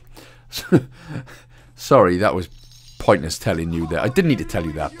love it. Sorry, that was pointless telling you that. I didn't need to tell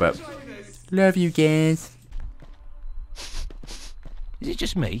you that, but love you guys. Is it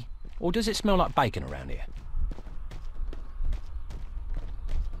just me? Or does it smell like bacon around here?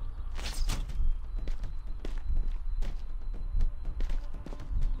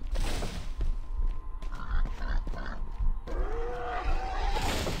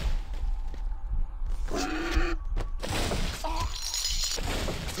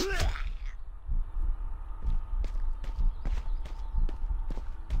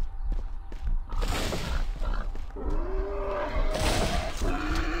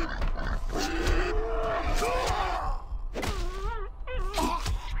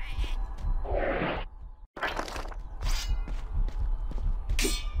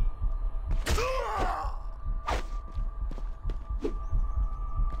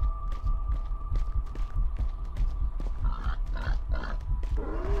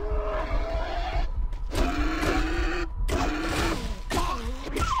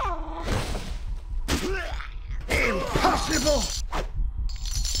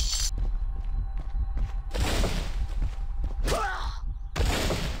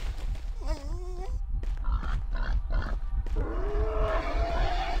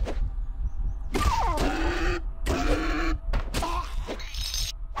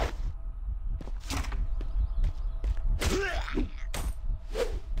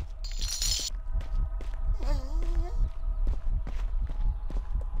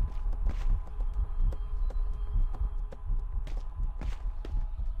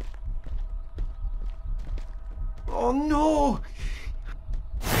 Oh no!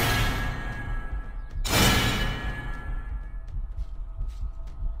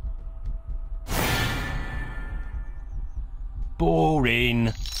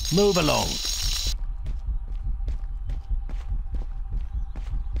 Boring. Move along.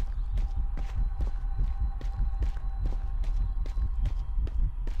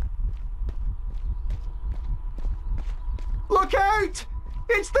 Look out!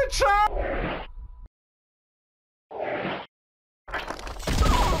 It's the trap!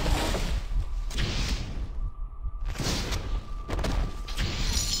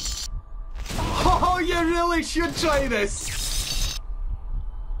 Oh, you really should try this!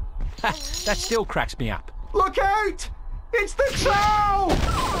 Ha! That still cracks me up. Look out! It's the troll!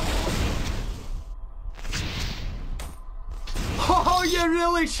 Oh, you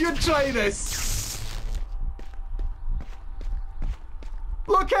really should try this!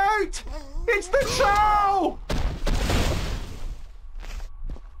 Look out! It's the troll!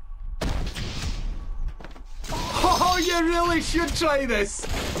 Oh, you really should try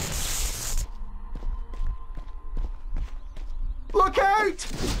this! Look out!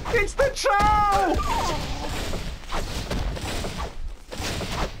 It's the troll!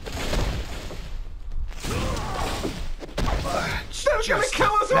 They're gonna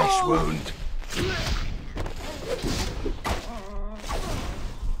kill us all! Wound.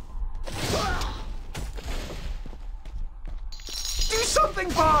 Do something,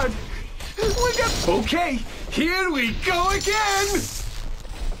 Bard! We got... Okay, here we go again!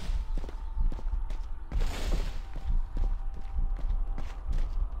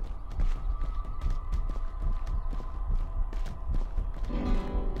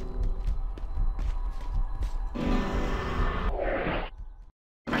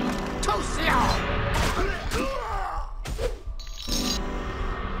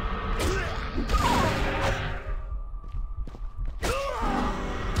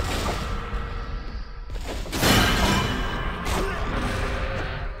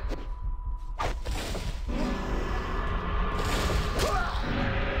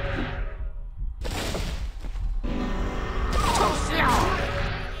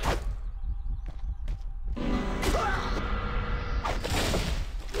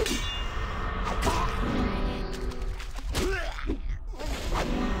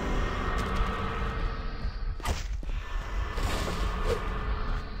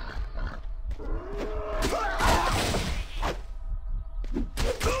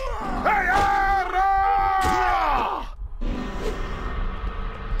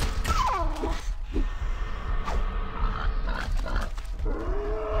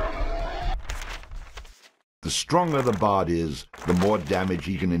 The stronger the Bard is, the more damage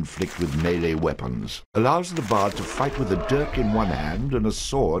he can inflict with melee weapons. Allows the Bard to fight with a dirk in one hand and a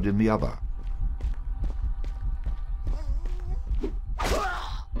sword in the other.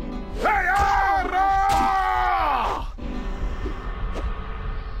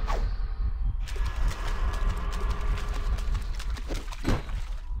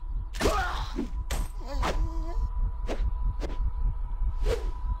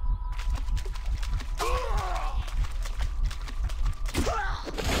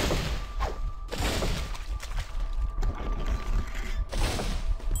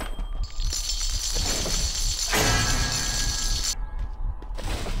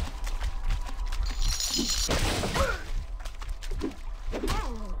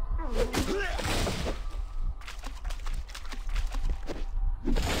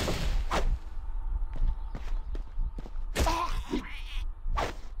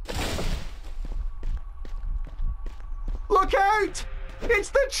 Look out! It's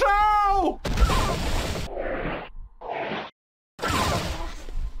the troll!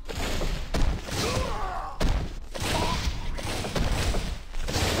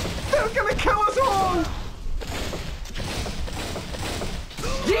 They're gonna kill us all!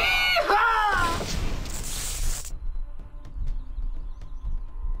 Yeehaw!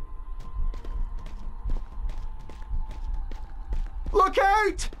 Look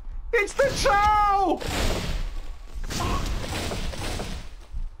out! It's the troll!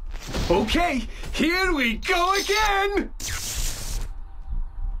 Okay, here we go again!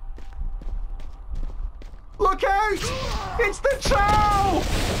 Look out! It's the troll!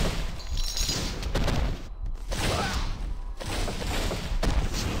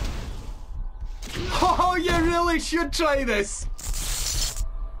 Oh, you really should try this!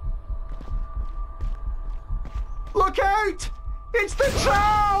 Look out! It's the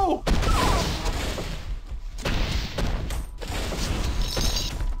troll!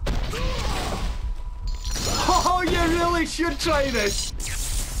 Oh, you really should try this!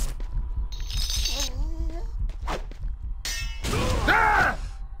 Ah!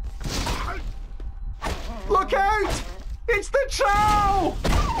 Look out! It's the troll!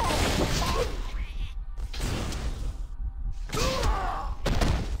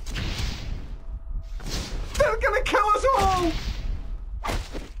 They're gonna kill us all!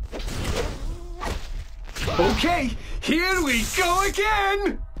 Okay, here we go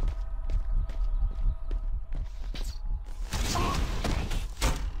again!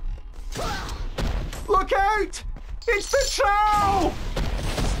 Look out! It's the troll!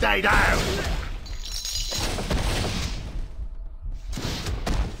 Stay down!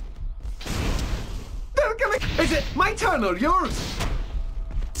 They're gonna... Is it my turn or yours?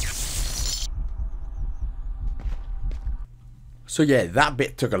 So yeah, that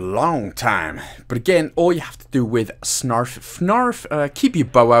bit took a long time. But again, all you have to do with Fnarf, keep your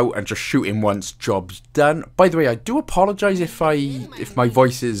bow out and just shoot him once, job's done. By the way, I do apologise if my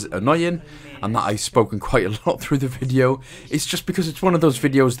voice is annoying and that I've spoken quite a lot through the video. It's just because it's one of those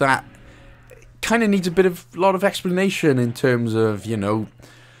videos that kind of needs a lot of explanation in terms of, you know,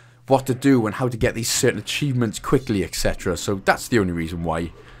 what to do and how to get these certain achievements quickly, etc. So that's the only reason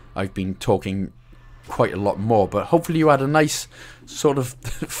why I've been talking quite a lot more, but hopefully you had a nice sort of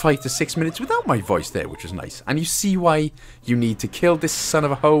 5 to 6 minutes without my voice there, which is nice. And you see why you need to kill this son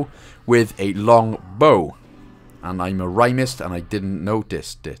of a hoe with a long bow. And I'm a rhymist and I didn't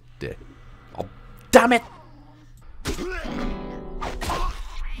notice it. Oh, damn it!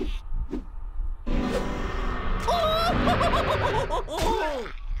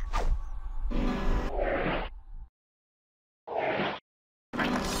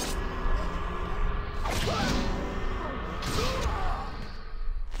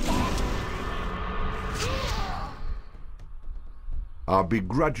 Our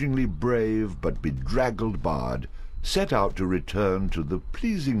begrudgingly brave but bedraggled bard set out to return to the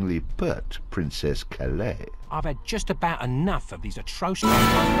pleasingly pert Princess Calais. I've had just about enough of these atrocious...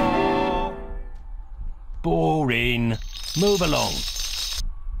 Boring. Move along.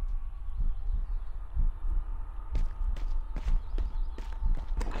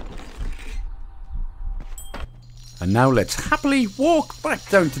 And now let's happily walk back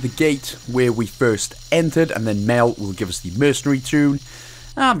down to the gate where we first entered, and then Mel will give us the mercenary tune,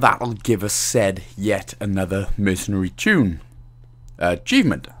 and that'll give us said yet another mercenary tune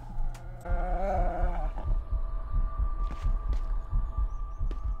achievement.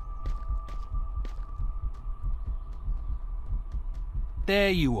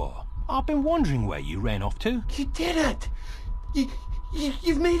 There you are. I've been wondering where you ran off to. You did it!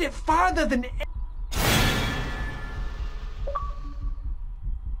 You've made it farther than...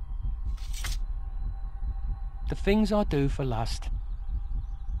 The things I do for lust.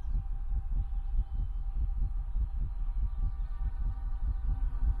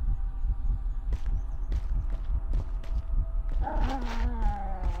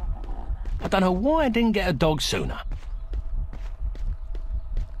 I don't know why I didn't get a dog sooner.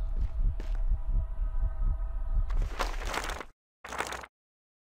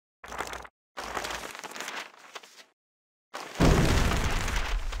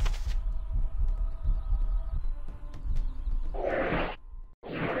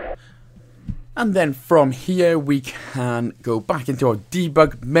 And then from here we can go back into our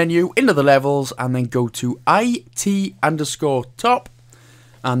debug menu, into the levels, and then go to IT_top,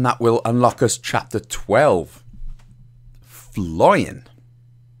 and that will unlock us chapter 12. Flying.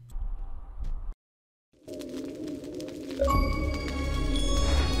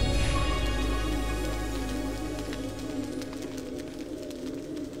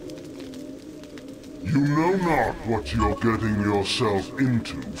 You know not what you're getting yourself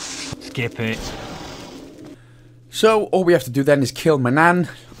into. Skip it. So all we have to do then is kill Manan,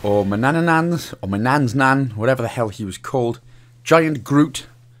 or Manananans, or Manan's Nan, whatever the hell he was called. Giant Groot's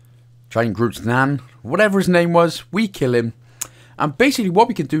Nan, whatever his name was, we kill him. And basically what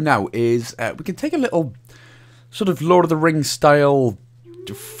we can do now is we can take a little sort of Lord of the Rings style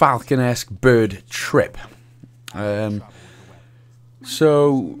Falcon-esque bird trip.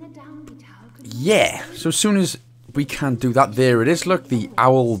 So yeah, so as soon as we can do that, there it is, look, the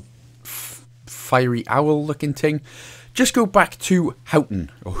owl, fiery owl looking thing. Just go back to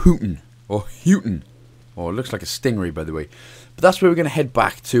Houghton, or Hooten, or Houghton, or it looks like a stingray by the way. But that's where we're going to head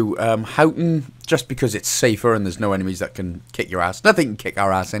back to, Houghton, just because it's safer and there's no enemies that can kick your ass. Nothing can kick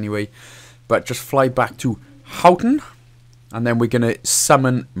our ass anyway, but just fly back to Houghton, and then we're going to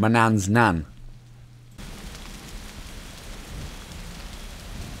summon Manan's Nan.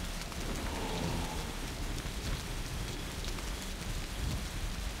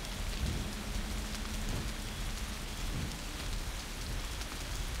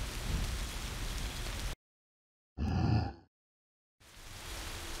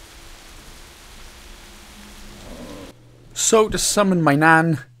 So to summon my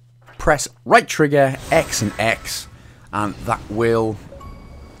Nan, press right trigger, X and X, and that will...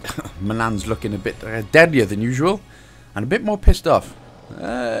 my Nan's looking a bit deadlier than usual, and a bit more pissed off.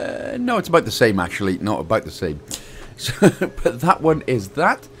 No, it's about the same actually, not about the same. So, but that one is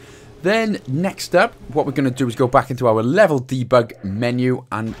that. Then next up, what we're going to do is go back into our level debug menu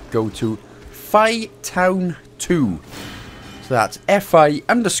and go to FI Town 2. So that's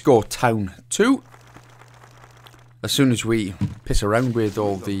FI_Town 2. As soon as we piss around with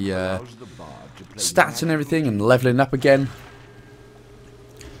all the stats and everything and leveling up again.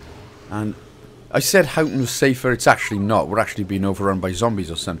 And I said Houghton was safer, it's actually not. We're actually being overrun by zombies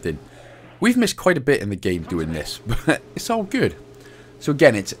or something. We've missed quite a bit in the game doing this, but it's all good. So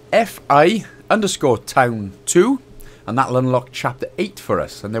again, it's FI_town2, and that'll unlock chapter 8 for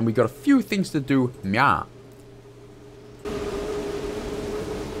us. And then we got a few things to do. Meow.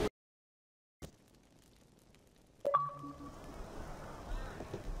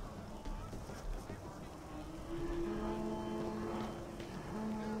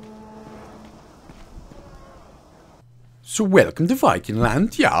 So welcome to Viking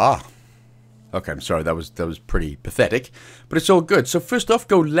land, yeah. Okay, I'm sorry, that was pretty pathetic, but it's all good. So first off,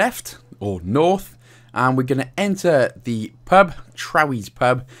 go left or north, and we're gonna enter the pub, Trowey's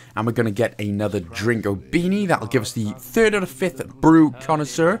pub, and we're gonna get another Drinko beanie. That'll give us the 3rd or the 5th brew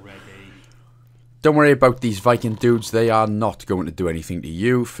connoisseur. Don't worry about these Viking dudes; they are not going to do anything to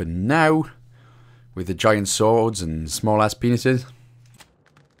you for now. With the giant swords and small ass penises.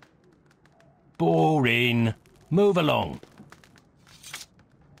 Boring. Move along.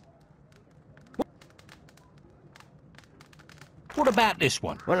 What about this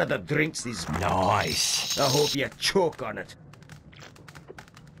one? One of the drinks is Nice. I hope you choke on it.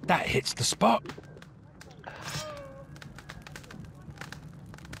 That hits the spot.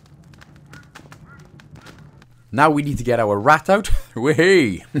 Now we need to get our rat out.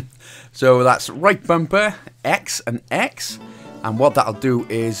 Whee! So that's right bumper, X and X. And what that'll do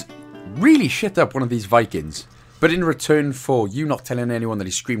is really shit up one of these Vikings. But in return for you not telling anyone that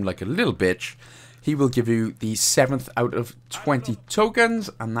he screamed like a little bitch, he will give you the 7th out of 20 tokens,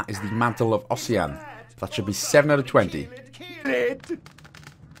 and that is the Mantle of Ossian. That should be 7 out of 20.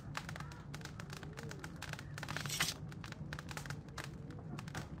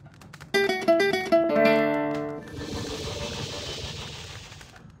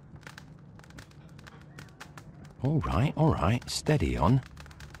 All right, steady on.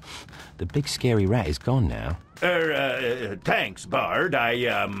 The big scary rat is gone now. Thanks, Bard.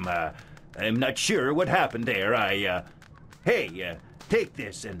 I'm not sure what happened there. Hey, take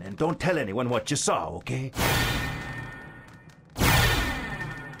this and don't tell anyone what you saw, okay?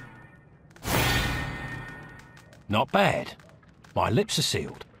 Not bad. My lips are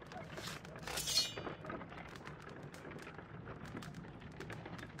sealed.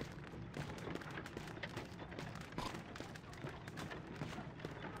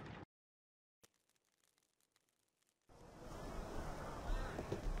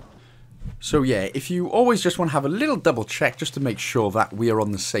 So yeah, if you always just want to have a little double check just to make sure that we are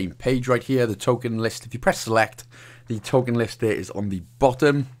on the same page right here, the token list, if you press select, the token list there is on the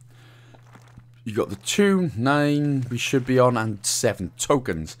bottom. You got the 2, 9 we should be on, and 7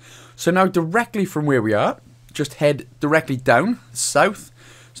 tokens. So now directly from where we are, just head directly down, south.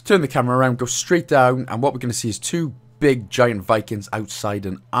 Just turn the camera around, go straight down, and what we're going to see is 2 big giant Vikings outside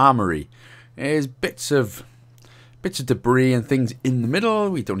an armory. There's bits of debris and things in the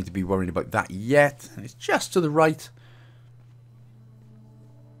middle. We don't need to be worrying about that yet. And it's just to the right.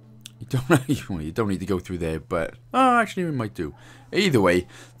 You don't need to go through there, but oh, actually we might do. Either way,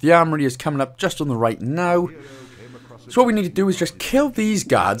 the armory is coming up just on the right now. So what we need to do is just kill these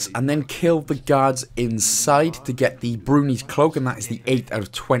guards and then kill the guards inside to get the Bruni's cloak, and that is the 8th out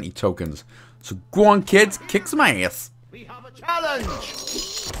of 20 tokens. So go on, kids, kick some ass. We have a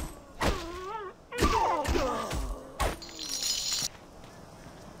challenge!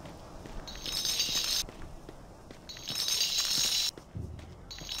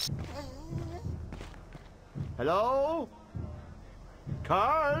 Hello?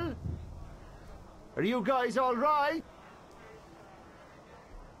 Carl? Are you guys all right?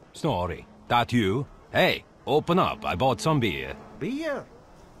 Snorri, that you? Hey, open up. I bought some beer. Beer?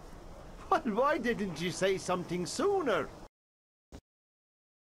 Well, why didn't you say something sooner?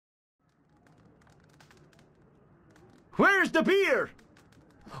 Where's the beer?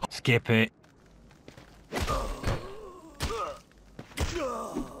 Skip it.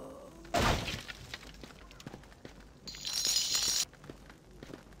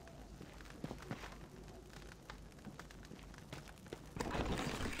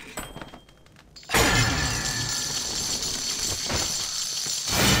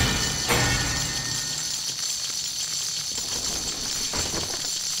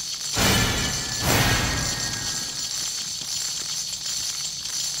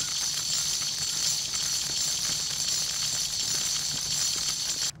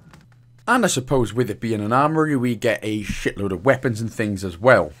 And I suppose with it being an armory, we get a shitload of weapons and things as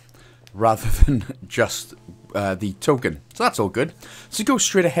well, rather than just the token. So that's all good. So go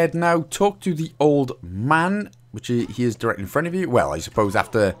straight ahead now, talk to the old man, which he is directly in front of you. Well, I suppose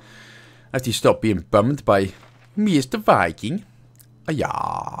after you stop being bummed by Mr. Viking. Yeah.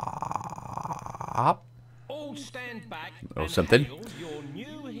 Stop. All stand back Or and something. hail your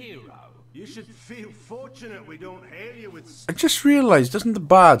new hero. You should feel fortunate we don't hail you with... I just realised, doesn't the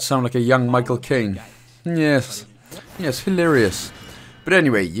Bard sound like a young Michael Caine? Yes. Yes, hilarious. But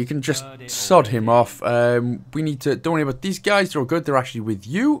anyway, you can just sod him off. We need to... Don't worry about these guys, they're all good, they're actually with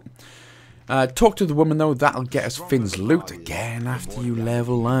you. Talk to the woman though, that'll get us Finn's loot again after you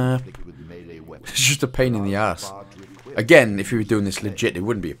level up. It's just a pain in the ass. Again, if you were doing this legit, it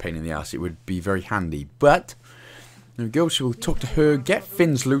wouldn't be a pain in the ass, it would be very handy. But, there we go, so we'll talk to her, get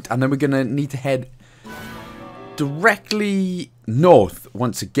Finn's loot, and then we're going to need to head directly north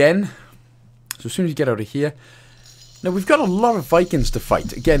once again. So as soon as you get out of here. Now, we've got a lot of Vikings to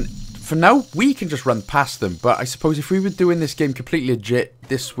fight. Again, for now, we can just run past them. But I suppose if we were doing this game completely legit,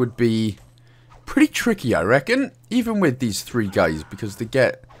 this would be pretty tricky, I reckon. Even with these three guys, because they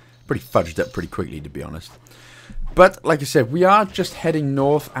get pretty fudged up pretty quickly, to be honest. But, like I said, we are just heading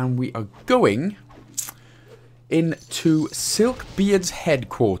north, and we are going into Silkbeard's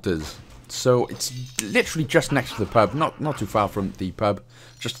headquarters. So, it's literally just next to the pub. Not too far from the pub.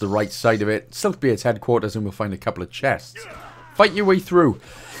 Just the right side of it. Silkbeard's headquarters, and we'll find a couple of chests. Fight your way through.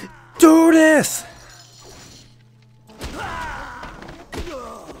 Do this!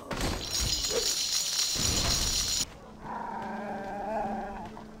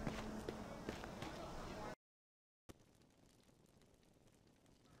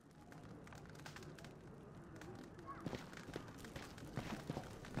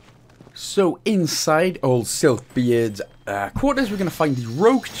 So inside old Silkbeard's quarters, we're going to find the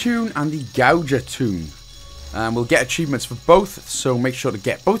Rogue Tune and the Gouger Tune. We'll get achievements for both, so make sure to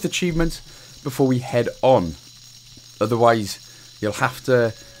get both achievements before we head on. Otherwise, you'll have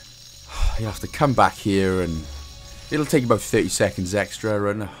to come back here, and it'll take about 30 seconds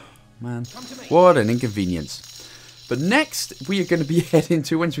extra. And man, what an inconvenience! But next, we are going to be heading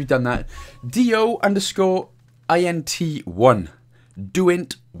to, once we've done that, do_int1,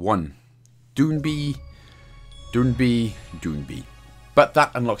 doint1. Doonby. But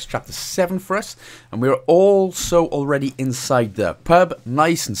that unlocks chapter 7 for us, and we're also already inside the pub,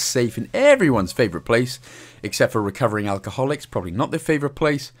 nice and safe in everyone's favourite place, except for recovering alcoholics, probably not their favourite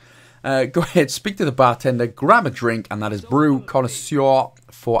place. Go ahead, speak to the bartender, grab a drink, and that is Brew Connoisseur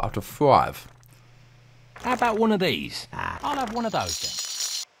 4 out of 5. How about one of these? I'll have one of those then.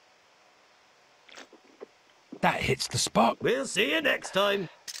 That hits the spot. We'll see you next time.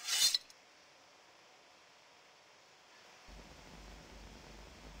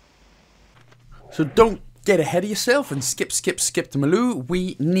 So don't get ahead of yourself and skip to Maloo.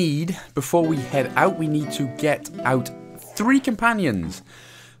 We need, before we head out, we need to get out 3 companions.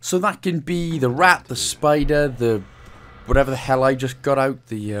 So that can be the rat, the spider, the whatever the hell I just got out,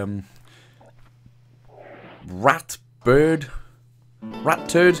 the rat, bird, rat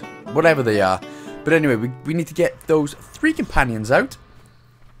turd, whatever they are. But anyway, we need to get those 3 companions out.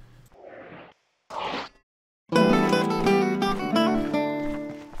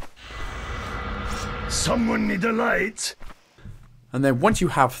 Someone need a light. And then once you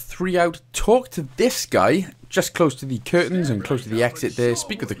have 3 out, talk to this guy just close to the curtains and close to the exit there.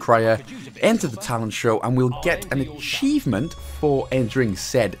 Speak with the crier, enter the talent show, and we'll get an achievement for entering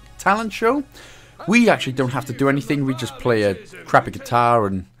said talent show. We actually don't have to do anything. We just play a crappy guitar,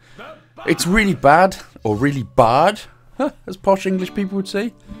 and it's really bad, or really bard, as posh English people would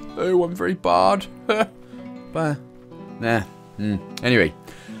say. Oh, I'm very bard. But, nah. Anyway,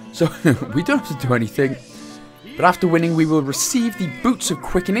 so we don't have to do anything. But after winning, we will receive the Boots of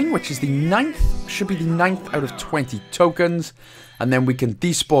Quickening, which is the 9th, should be the 9th out of 20 tokens. And then we can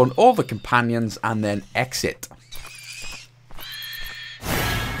despawn all the companions and then exit.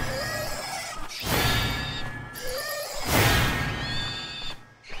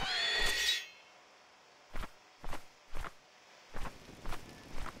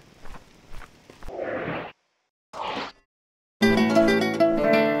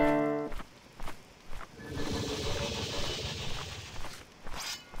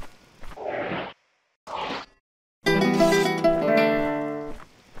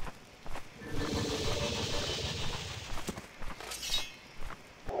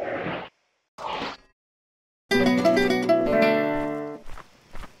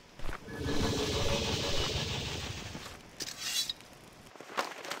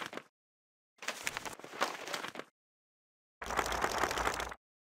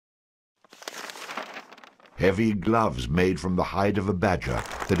 Heavy gloves made from the hide of a badger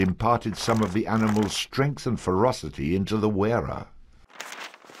that imparted some of the animal's strength and ferocity into the wearer.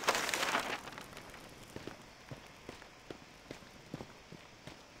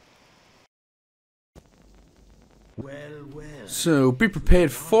 So be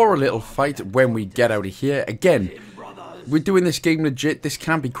prepared for a little fight when we get out of here. Again, we're doing this game legit. This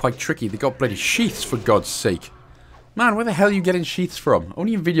can be quite tricky. They got bloody sheaths, for God's sake. Man, where the hell are you getting sheaths from?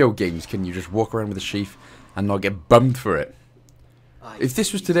 Only in video games can you just walk around with a sheath and not get bummed for it. If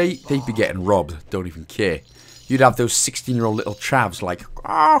this was today, they'd be getting robbed. Don't even care. You'd have those 16-year-old little chavs like,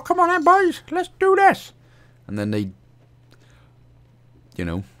 oh, come on then, boys. Let's do this. And then they'd, you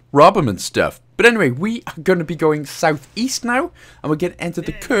know, rob them and stuff. But anyway, we are going to be going southeast now. And we're going to enter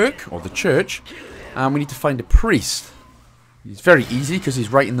the kirk, or the church. And we need to find a priest. It's very easy because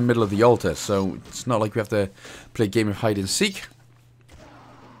he's right in the middle of the altar. So it's not like we have to play a game of hide and seek.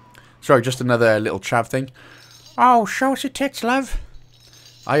 Sorry, just another little chav thing. Oh, show us your tits, love.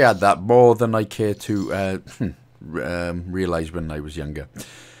 I had that more than I care to realise when I was younger.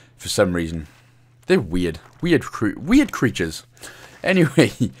 For some reason. They're weird. Weird creatures.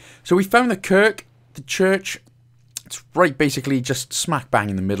 Anyway, so we found the kirk, the church. It's right basically just smack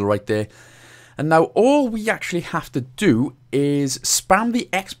bang in the middle right there. And now all we actually have to do is spam the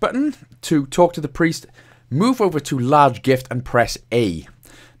X button to talk to the priest, move over to large gift and press A.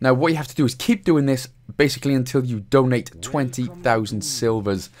 Now what you have to do is keep doing this basically until you donate 20,000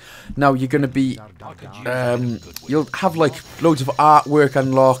 silvers. Now you're going to be, you'll have like loads of artwork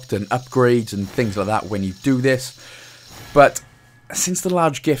unlocked and upgrades and things like that when you do this. But since the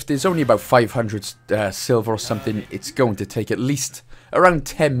large gift is only about 500 silver or something, it's going to take at least around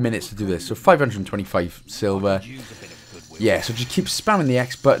 10 minutes to do this. So 525 silver. Yeah, so just keep spamming the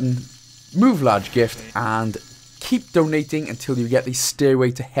X button, move large gift, and keep donating until you get the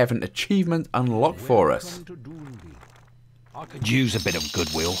Stairway to Heaven achievement unlocked for us. I could use a bit of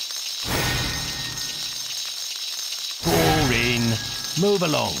goodwill. Boring. Move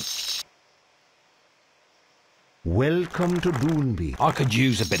along. Welcome to Doonby. I could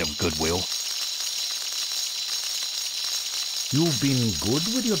use a bit of goodwill. You've been good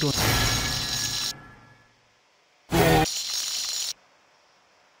with your donation.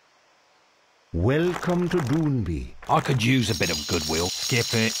 Welcome to Doonby. I could use a bit of goodwill.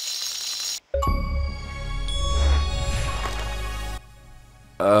 Skip it.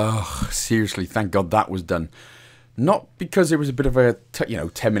 Ugh, seriously, thank God that was done. Not because it was a bit of a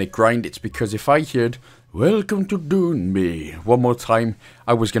 10-minute grind. It's because if I heard "Welcome to Doonby" one more time,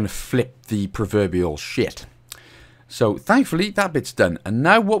 I was going to flip the proverbial shit. So thankfully that bit's done. And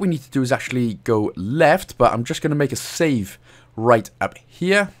now what we need to do is actually go left, but I'm just going to make a save right up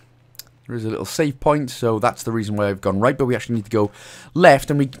here. There is a little save point, so that's the reason why I've gone right, but we actually need to go left,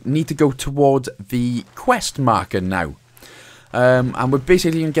 and we need to go towards the quest marker now. And we're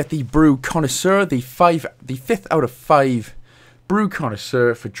basically going to get the Brew Connoisseur, the 5th out of 5 Brew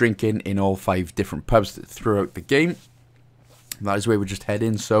Connoisseur for drinking in all 5 different pubs throughout the game. That is where we just head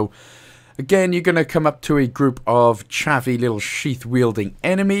in, so again, you're going to come up to a group of chavvy little sheath-wielding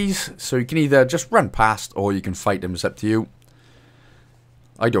enemies, so you can either just run past, or you can fight them, it's up to you.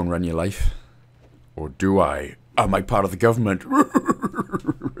 I don't run your life. Or do I? Am I part of the government?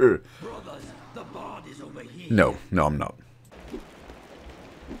 Brothers, the bard is over here. No, I'm not.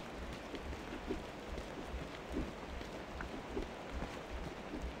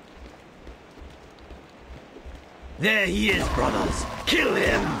 There he is, brothers. Kill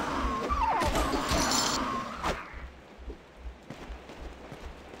him!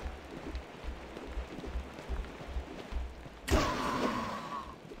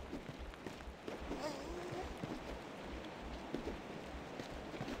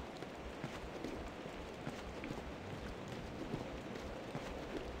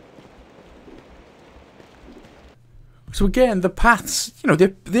 So again, the paths,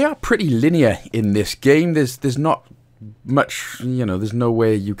 they are pretty linear in this game. There's not much, there's no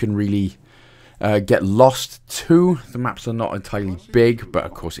way you can really get lost to. The maps are not entirely big, but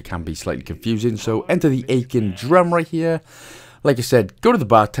of course it can be slightly confusing. So enter the Aiken Drum right here. Like I said, go to the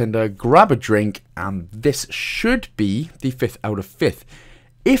bartender, grab a drink, and this should be the 5th out of 5th.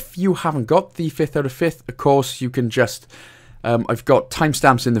 If you haven't got the 5th out of 5th, of course, you can just, I've got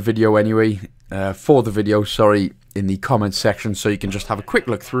timestamps in the video anyway, for the video, sorry, in the comments section, so you can just have a quick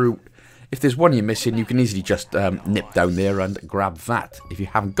look through. If there's one you're missing, you can easily just nip down there and grab that, if you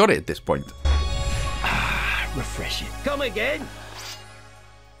haven't got it at this point. Refresh it. Come again?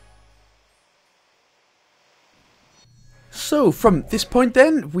 So, from this point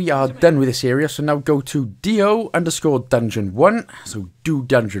then, we are done with this area, so now go to do_dungeon1, so do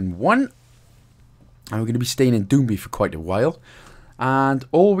dungeon 1, and we're going to be staying in Doonby for quite a while, and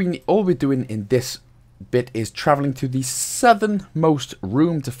all we're doing in this bit is travelling to the southernmost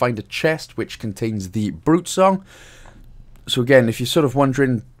room to find a chest which contains the Brute Song. So again, if you're sort of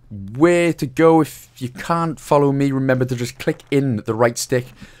wondering where to go. If you can't follow me, remember to just click in the right stick,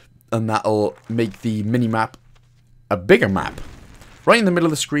 and that'll make the mini-map a bigger map right in the middle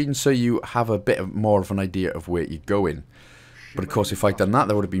of the screen, so you have a bit more of an idea of where you're going. But of course, if I'd done that,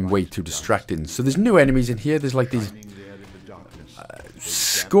 that would have been way too distracting. So there's new enemies in here. There's like these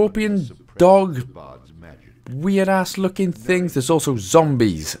scorpion dog weird ass looking things. There's also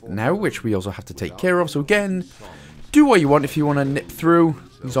zombies now, which we also have to take care of. So again, do what you want if you want to nip through.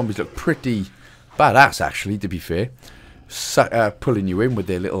 These zombies look pretty badass, actually, to be fair. Pulling you in with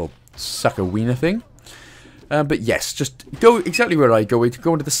their little sucker wiener thing. But yes, just go exactly where I go.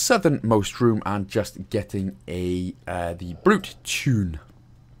 Go into the southernmost room and just getting the brute tune.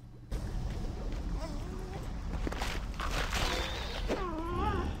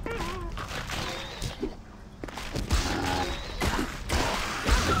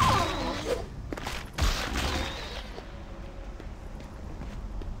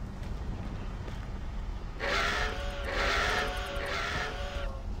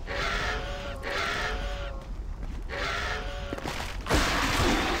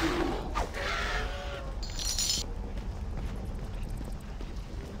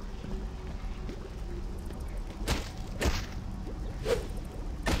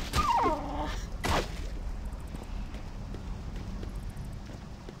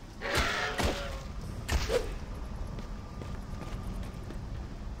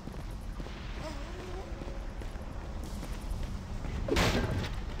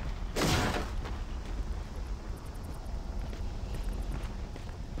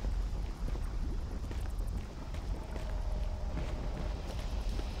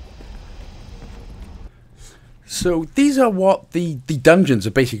 So these are what the dungeons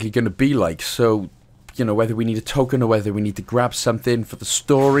are basically going to be like. So, you know, whether we need a token or whether we need to grab something for the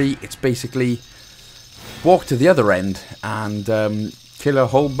story, it's basically walk to the other end and kill a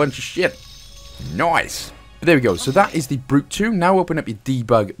whole bunch of shit. Nice. But there we go. So that is the Brute 2. Now open up your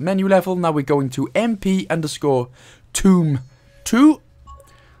debug menu level. Now we're going to MP_Tomb 2.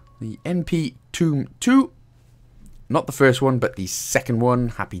 The MP Tomb 2. Not the first one, but the second one.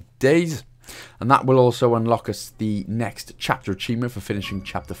 Happy days. And that will also unlock us the next chapter achievement for finishing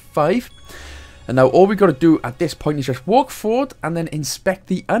chapter 5. And now all we've got to do at this point is just walk forward and then inspect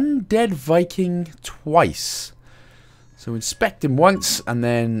the undead Viking twice. So inspect him once and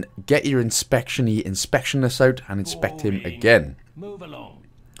then get your inspectionist out and inspect him again. Move along.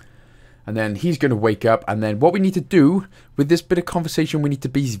 And then he's going to wake up, and then what we need to do with this bit of conversation, we need to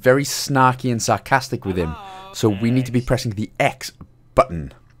be very snarky and sarcastic with him. So we need to be pressing the X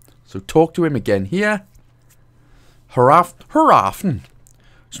button. So talk to him again here. Hurrafen.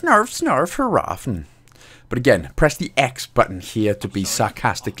 Snarf, snarf, hurrafen. But again, press the X button here to be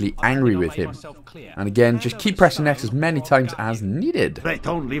sarcastically angry with him. And again, just keep pressing X as many times as needed. That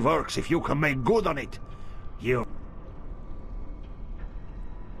only works if you can make good on it.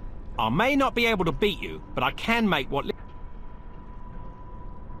 I may not be able to beat you, but I can make what...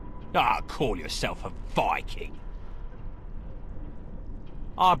 call yourself a Viking.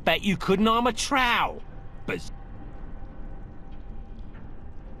 I bet you couldn't arm a trowel. But...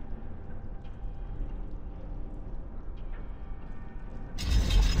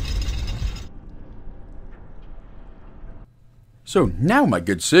 So now, my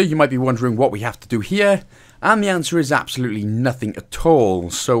good sir, you might be wondering what we have to do here, and the answer is absolutely nothing at all.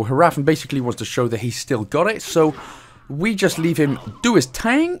 So Hurrafen basically wants to show that he's still got it, so we just leave him do his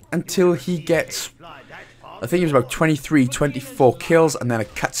thing until he gets, I think it was about 23, 24 kills, and then a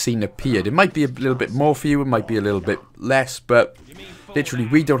cutscene appeared. It might be a little bit more for you, it might be a little bit less, but literally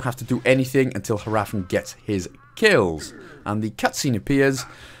we don't have to do anything until Hurrafen gets his kills. And the cutscene appears.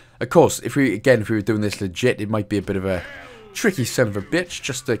 Of course, if we were doing this legit, it might be a bit of a tricky son of a bitch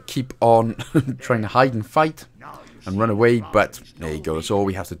just to keep on trying to hide and fight and run away, but there you go, that's all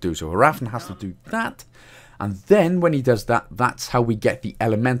we have to do. So Hurrafen has to do that, and then when he does that, that's how we get the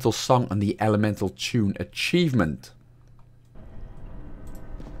elemental song and the elemental tune achievement.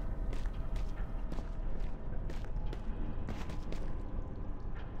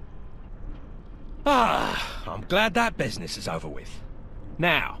 I'm glad that business is over with.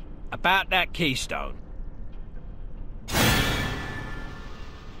 Now, about that keystone.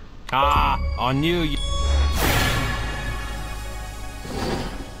 I knew you...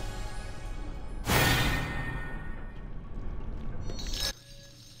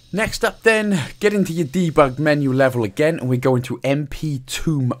 Next up then, get into your debug menu level again, and we're going to MP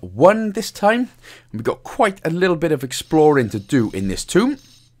Tomb 1 this time. And we've got quite a little bit of exploring to do in this tomb.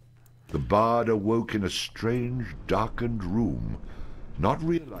 The bard awoke in a strange, darkened room, not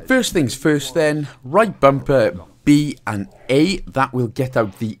realizing... First things first then, right bumper B and A. That will get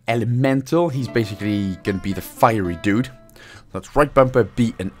out the elemental. He's basically going to be the fiery dude. That's right bumper,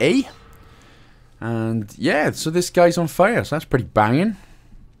 B and A. And yeah, so this guy's on fire, so that's pretty banging.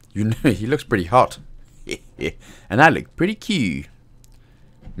 You know, he looks pretty hot. And I look pretty cute.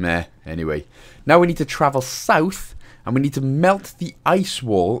 Meh, anyway. Now we need to travel south, and we need to melt the ice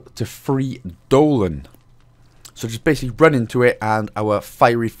wall to free Dolan. So just basically run into it, and our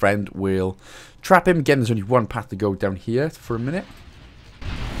fiery friend will trap him. Again, there's only one path to go down here for a minute.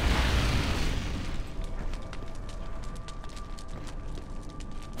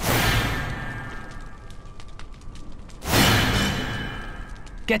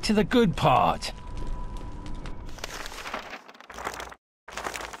 Get to the good part.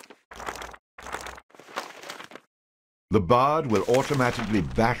 The Bard will automatically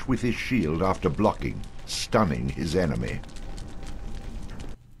bash with his shield after blocking, stunning his enemy.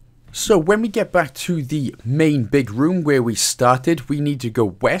 So when we get back to the main big room where we started, we need to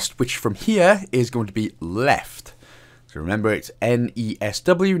go west, which from here is going to be left. So remember, it's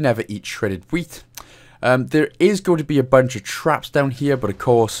NESW, never eat shredded wheat. There is going to be a bunch of traps down here, but of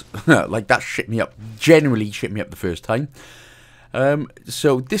course, like that shit me up, generally shit me up the first time.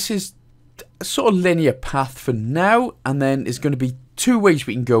 So this is a sort of linear path for now, and then there's going to be two ways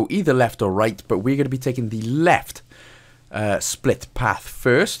we can go, either left or right, but we're going to be taking the left split path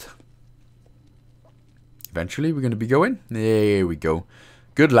first. Eventually we're going to be going. There we go.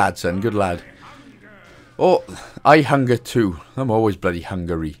 Good lad, son, good lad. Oh, I hunger too. I'm always bloody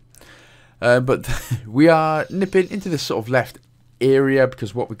hungry. But we are nipping into this sort of left area,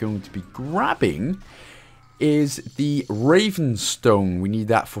 because what we're going to be grabbing is the Ravenstone. We need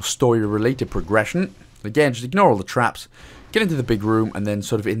that for story-related progression. Again, just ignore all the traps, get into the big room, and then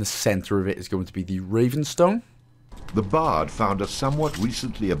sort of in the center of it is going to be the Ravenstone. The Bard found a somewhat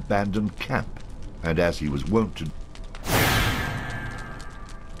recently abandoned camp, and as he was wont to...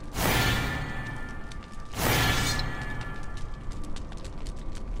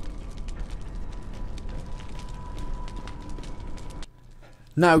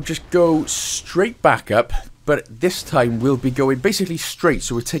 Now just go straight back up, but this time we'll be going basically straight,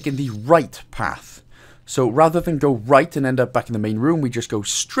 so we're taking the right path. So rather than go right and end up back in the main room, we just go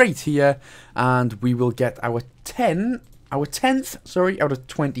straight here, and we will get our 10th, out of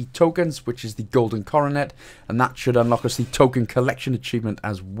 20 tokens, which is the golden coronet, and that should unlock us the token collection achievement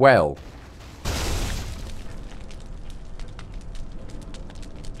as well.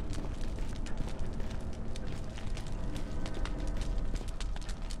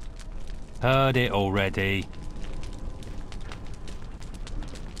 Heard it already.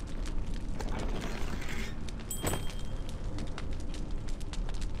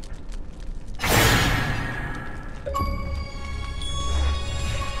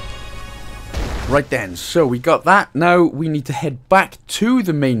 Right then, so we got that. Now we need to head back to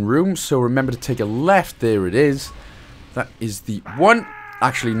the main room, so remember to take a left. There it is. That is the one.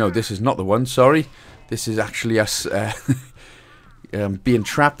 Actually, no, this is not the one, sorry. This is actually us being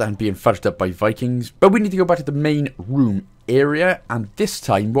trapped and being fudged up by Vikings. But we need to go back to the main room area, and this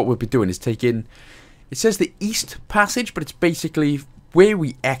time what we'll be doing is taking, it says the east passage, but it's basically where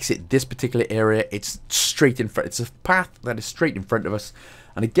we exit this particular area. It's straight in front. It's a path that is straight in front of us.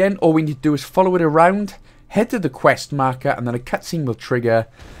 And again, all we need to do is follow it around, head to the quest marker, and then a cutscene will trigger.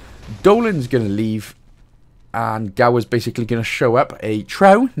 Dolan's going to leave, and Gower's basically going to show up. A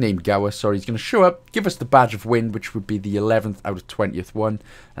Trow named Gower, sorry, he's going to show up, give us the badge of wind, which would be the 11th out of 20th one,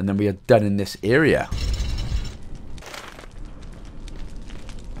 and then we are done in this area.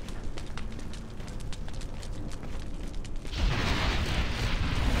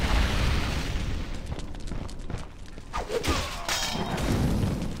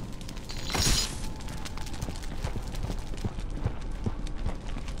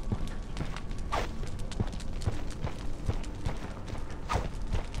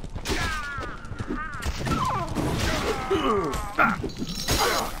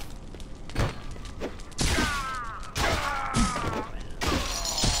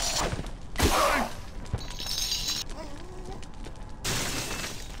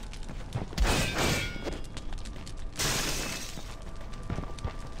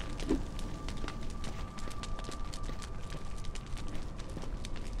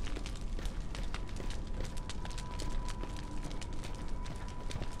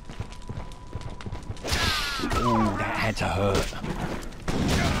 Ooh, that had to hurt.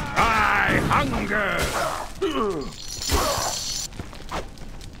 I hunger!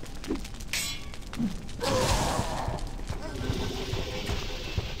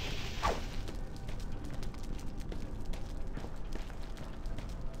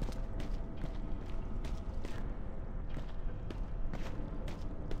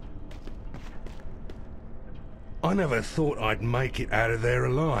 I never thought I'd make it out of there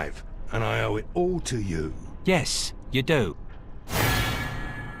alive, and I owe it all to you. Yes, you do.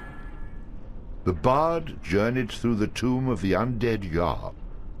 The bard journeyed through the tomb of the undead Jarl.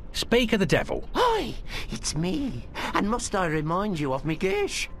 Speak of the devil. Hi, it's me. And must I remind you of me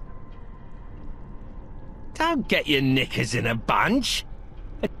gish? Don't get your knickers in a bunch.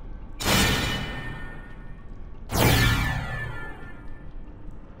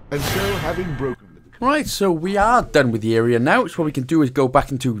 And so, having broken... Right, so we are done with the area now. So what we can do is go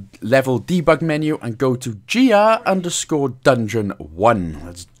back into level debug menu and go to GR_dungeon1.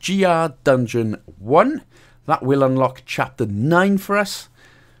 That's GR dungeon 1. That will unlock chapter 9 for us.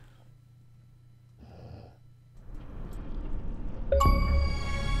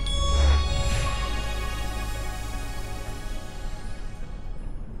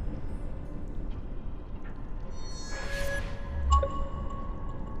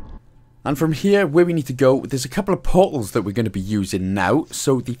 And from here, where we need to go, there's a couple of portals that we're going to be using now.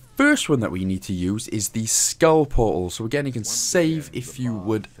 So the first one that we need to use is the skull portal. So again, you can save if you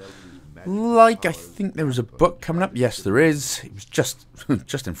would like. I think there was a book coming up. Yes, there is. It was just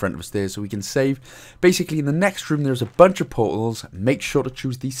in front of us there, so we can save. Basically, in the next room, there's a bunch of portals. Make sure to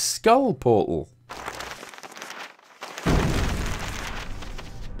choose the skull portal.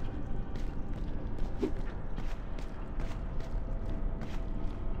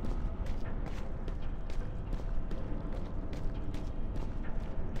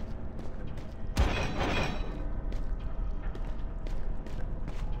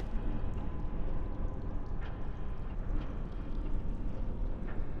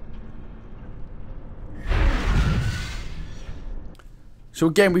 So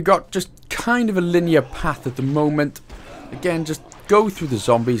again, we've got just kind of a linear path at the moment. Again, just go through the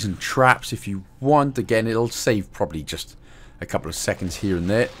zombies and traps if you want. Again, it'll save probably just a couple of seconds here and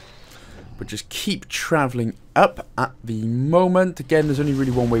there. But just keep traveling up at the moment. Again, there's only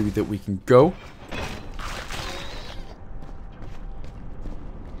really one way that we can go.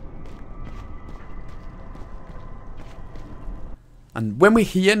 And when we're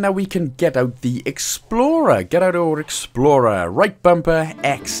here, now we can get out the Explorer. Get out our Explorer. Right bumper,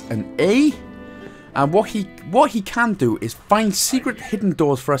 X and A. And what he can do is find secret hidden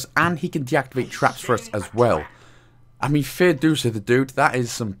doors for us, and he can deactivate traps for us as well. I mean, fair dues to the dude. That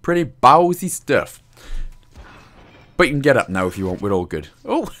is some pretty ballsy stuff. But you can get up now if you want. We're all good.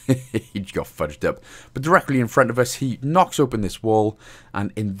 Oh, he got fudged up. But directly in front of us, he knocks open this wall.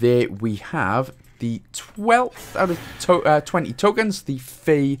 And in there we have the 12th out of 20 tokens, the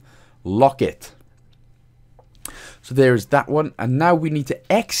Fey Locket. So there is that one. And now we need to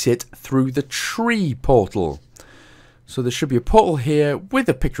exit through the tree portal. So there should be a portal here with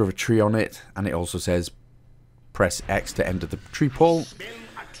a picture of a tree on it. And it also says press X to enter the tree portal.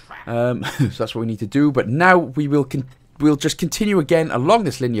 So that's what we need to do. But now we'll just continue again along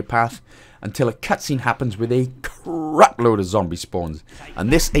this linear path until a cutscene happens with a crap load of zombie spawns.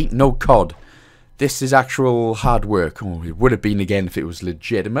 And this ain't no COD. This is actual hard work. Oh, it would have been again if it was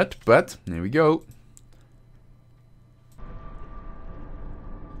legitimate, but there we go.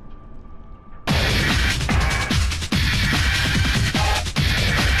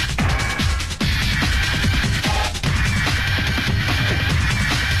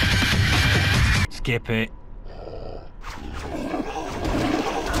 Skip it.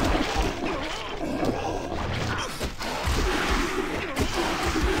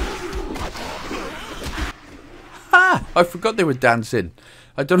 Ah! I forgot they were dancing.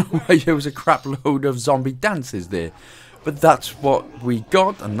 I don't know why there was a crap load of zombie dances there. But that's what we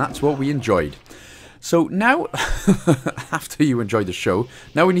got, and that's what we enjoyed. So now, after you enjoyed the show,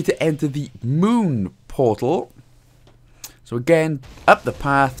 now we need to enter the moon portal. So again, up the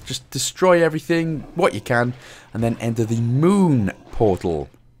path, just destroy everything, what you can, and then enter the moon portal.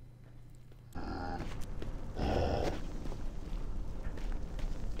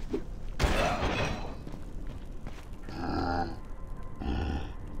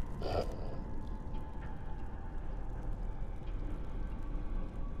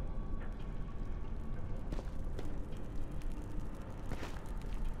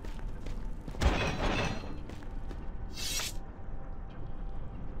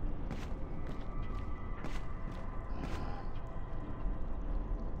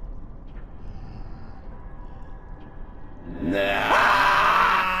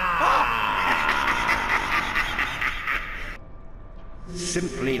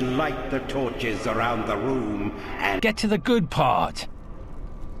 Simply light the torches around the room and get to the good part.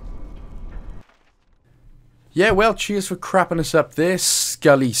 Yeah, well, cheers for crapping us up there,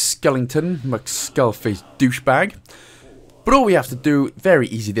 Scully Scullington, McSkullface douchebag. But all we have to do, very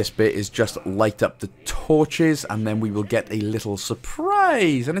easy this bit, is just light up the torches, and then we will get a little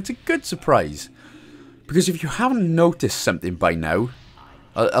surprise, and it's a good surprise. Because if you haven't noticed something by now,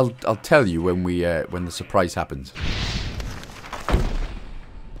 I'll tell you when the surprise happens.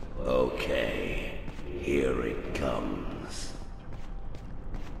 Okay, here it comes.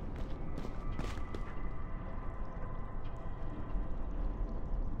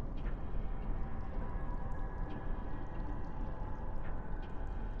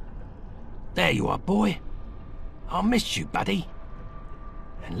 There you are, boy. I missed you, buddy.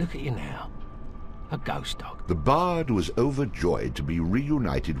 And look at you now. A ghost dog. The bard was overjoyed to be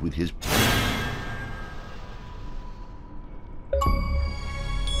reunited with his...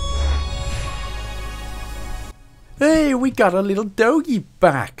 Hey, we got a little doggy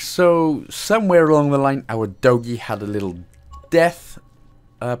back. So, somewhere along the line, our doggy had a little death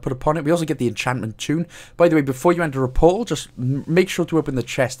put upon it. We also get the enchantment tune. By the way, before you enter a portal, just make sure to open the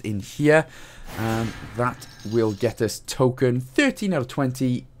chest in here. And that will get us token 13 out of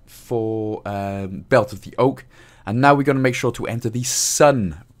 20 for Belt of the Oak. And now we're going to make sure to enter the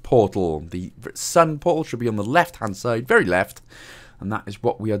Sun portal. The Sun portal should be on the left-hand side, very left. And that is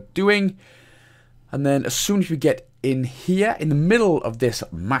what we are doing. And then as soon as we get in here, in the middle of this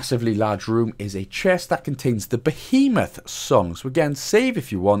massively large room is a chest that contains the Behemoth song. So again, save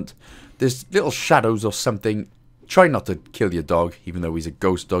if you want. There's little shadows or something. Try not to kill your dog, even though he's a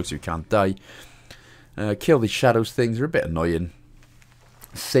ghost dog, so he can't die. Kill these shadows things, they're a bit annoying.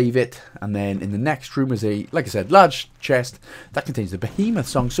 Save it, and then in the next room is a, like I said, large chest that contains the Behemoth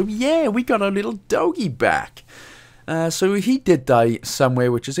song. So yeah, we got our little doggy back. So he did die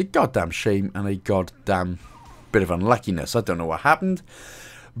somewhere, which is a goddamn shame and a goddamn bit of unluckiness. I don't know what happened,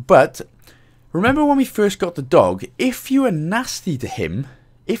 but remember when we first got the dog, if you were nasty to him,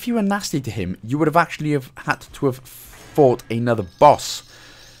 you would have actually had to have fought another boss.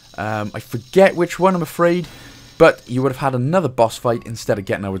 I forget which one, I'm afraid, but you would have had another boss fight instead of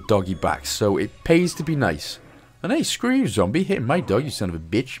getting our doggy back. So it pays to be nice. And hey, screw you, zombie, hitting my dog, you son of a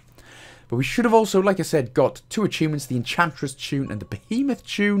bitch. But we should have also, like I said, got 2 achievements, the Enchantress tune and the Behemoth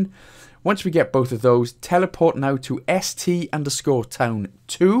tune. Once we get both of those, teleport now to ST_Town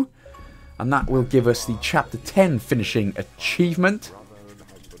 2. And that will give us the Chapter 10 finishing achievement.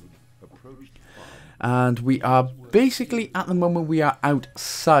 And we are basically, at the moment, we are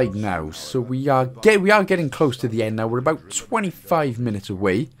outside now. So we are getting close to the end now. We're about 25 minutes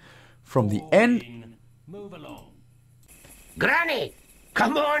away from the end. Move along. Granny!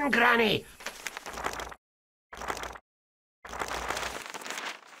 Come on, Granny!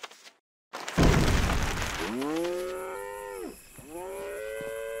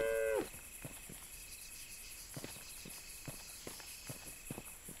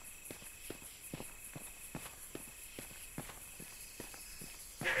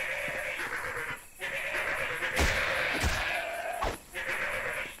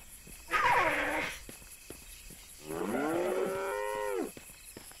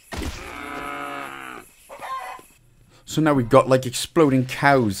 So now we've got like exploding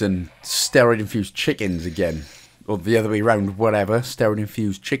cows and steroid-infused chickens again. Or the other way around, whatever.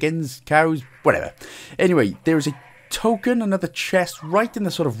 Steroid-infused chickens, cows, whatever. Anyway, there is a token, another chest, right in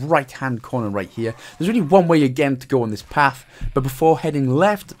the sort of right-hand corner right here. There's only one way again to go on this path. But before heading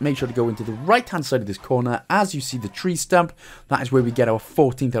left, make sure to go into the right-hand side of this corner. As you see the tree stump, that is where we get our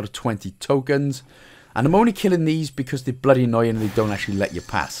 14th out of 20 tokens. And I'm only killing these because they're bloody annoying and they don't actually let you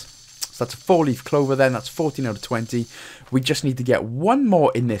pass. So that's a 4-leaf clover then, that's 14 out of 20. We just need to get one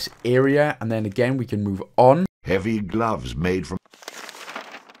more in this area, and then again we can move on. Heavy gloves made from...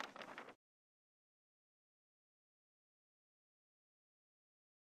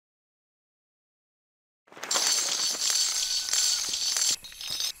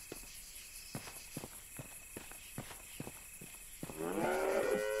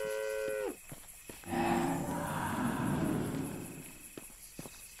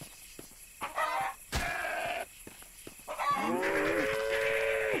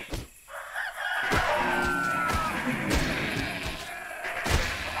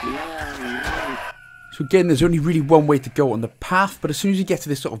 So again, there's only really one way to go on the path, but as soon as you get to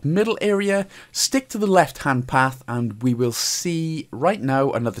this sort of middle area, stick to the left-hand path, and we will see right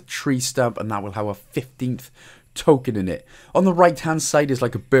now another tree stump, and that will have a 15th token in it. On the right-hand side is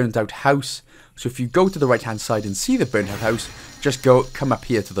like a burnt-out house, so if you go to the right-hand side and see the burnt-out house, just come up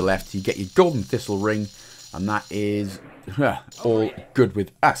here to the left, you get your golden thistle ring, and that is all good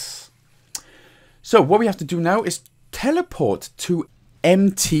with us. So what we have to do now is teleport to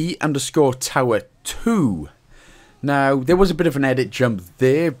MT_Tower 2. Now, there was a bit of an edit jump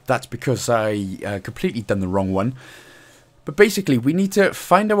there. That's because I completely done the wrong one. But basically, we need to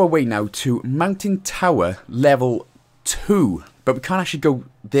find our way now to Mountain Tower level 2. But we can't actually go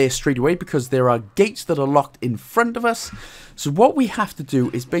there straight away because there are gates that are locked in front of us. So what we have to do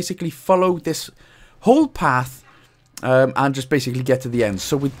is basically follow this whole path and just basically get to the end.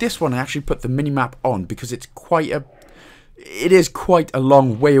 So with this one, I actually put the minimap on because it's it is quite a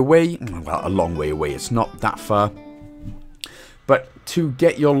long way away. Well, a long way away. It's not that far. But to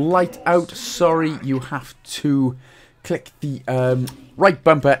get your light out, sorry, you have to click the right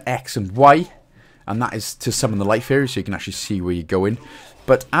bumper, X and Y, and that is to summon the light fairy, so you can actually see where you're going.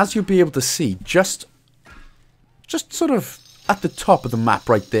 But as you'll be able to see, just sort of at the top of the map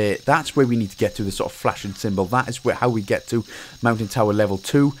right there, that's where we need to get to, the sort of flashing symbol. That is how we get to Mountain Tower level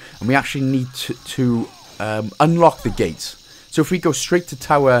 2, and we actually need to unlock the gates. So if we go straight to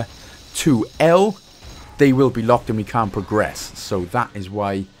Tower 2L, they will be locked and we can't progress. So that is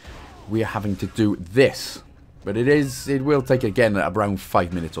why we are having to do this. But it will take, again, around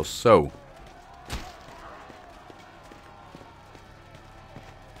 5 minutes or so.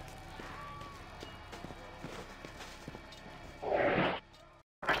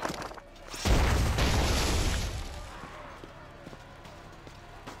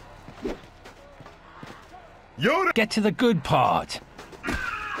 Get to the good part.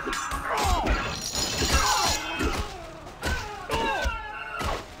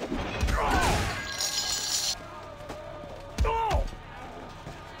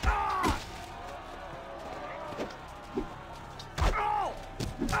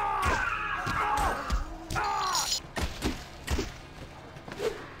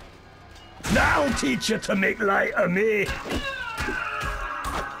 Now I'll teach you to make light of me.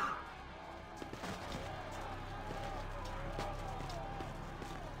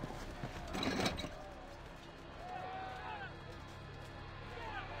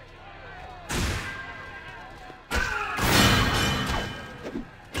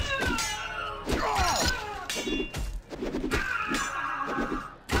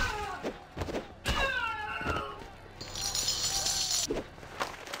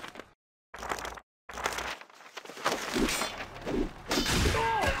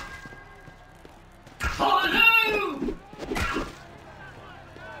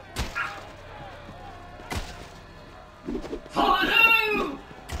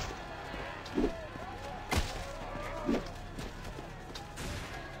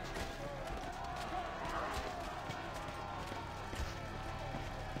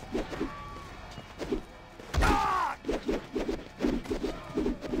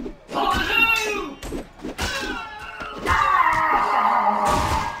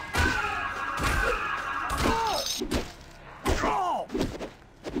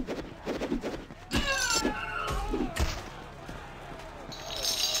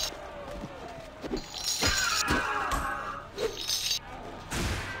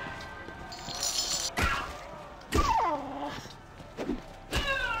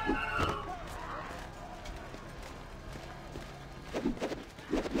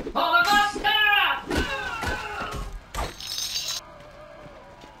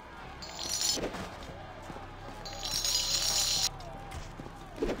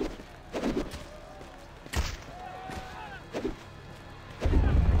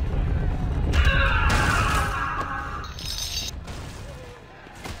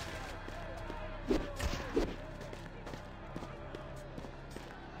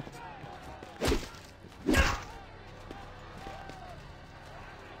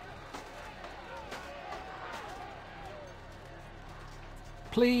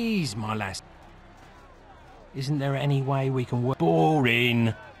 Please, my lass. Isn't there any way we can work?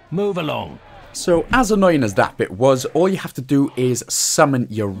 Boring. Move along. So, as annoying as that bit was, all you have to do is summon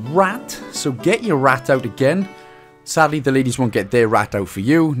your rat. So get your rat out again. Sadly, the ladies won't get their rat out for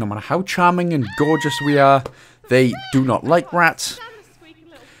you. No matter how charming and gorgeous we are, they do not like rats.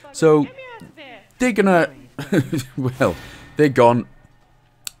 So, they're gonna... well, they're gone.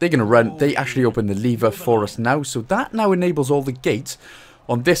 They're gonna run. They actually open the lever for us now. So that now enables all the gates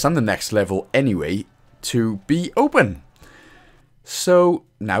on this and the next level anyway to be open. So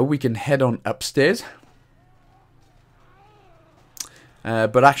now we can head on upstairs.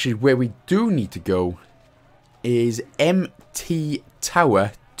 But actually where we do need to go is MT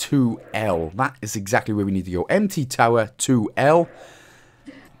Tower 2L. That is exactly where we need to go. MT Tower 2L.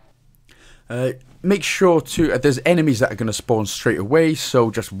 Make sure to... there's enemies that are going to spawn straight away, so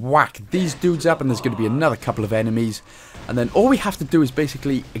just whack these dudes up and there's going to be another couple of enemies. And then all we have to do is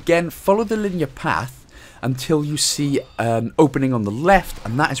basically, again, follow the linear path until you see an opening on the left,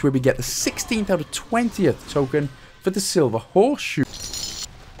 and that is where we get the 16th out of 20th token for the silver horseshoe.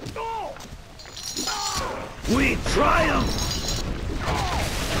 We triumph!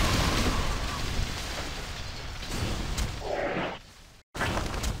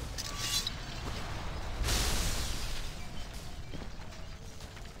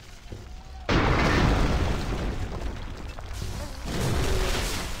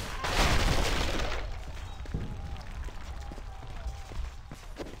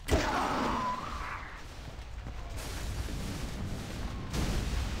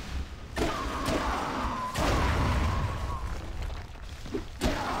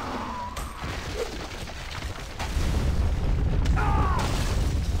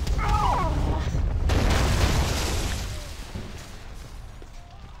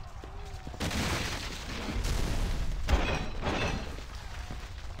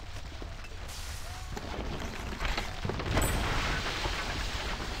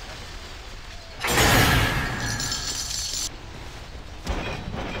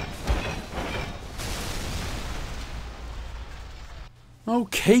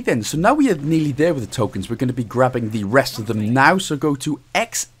 Okay then, so now we are nearly there with the tokens. We're going to be grabbing the rest of them now. So go to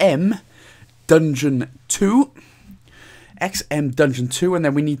XM Dungeon 2. XM Dungeon 2, and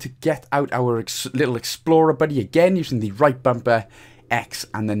then we need to get out our little explorer buddy again using the right bumper, X,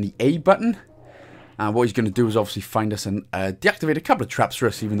 and then the A button. And what he's going to do is obviously find us and deactivate a couple of traps for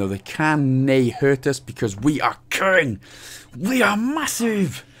us, even though they can nay hurt us because we are king. We are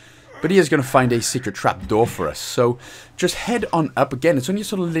massive. But he is going to find a secret trap door for us. So just head on up. Again, it's only a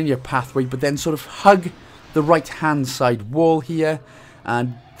sort of linear pathway, but then sort of hug the right-hand side wall here.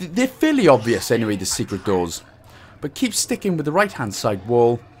 And they're fairly obvious anyway, the secret doors. But keep sticking with the right-hand side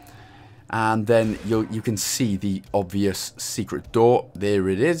wall. And then you can see the obvious secret door. There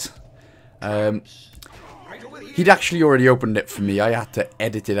it is. He'd actually already opened it for me. I had to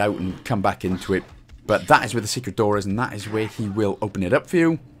edit it out and come back into it. But that is where the secret door is, and that is where he will open it up for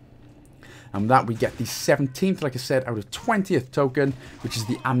you. And with that, we get the 17th, like I said, out of 20th token, which is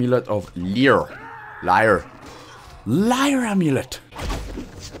the Amulet of Liar. Liar Amulet.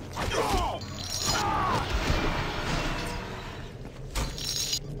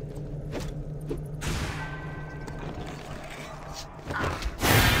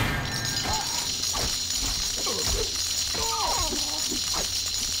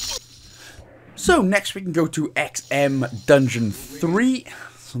 So next we can go to XM Dungeon 3.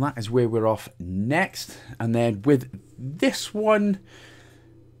 So that is where we're off next. And then with this one,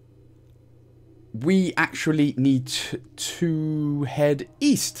 we actually need to head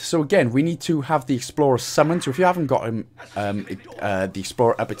east. So again, we need to have the Explorer summoned. So if you haven't got him, the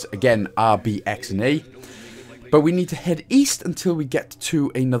Explorer up, it's again R, B, X, and A. But we need to head east until we get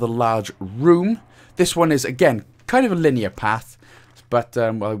to another large room. This one is, again, kind of a linear path. But I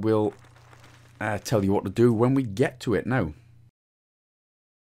will tell you what to do when we get to it now.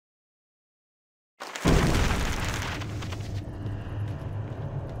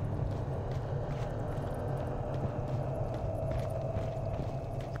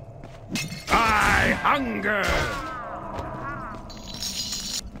 I hunger!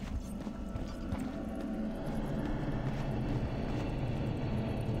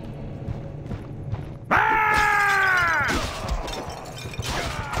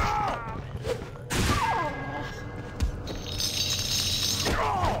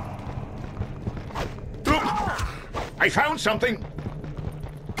 I found something!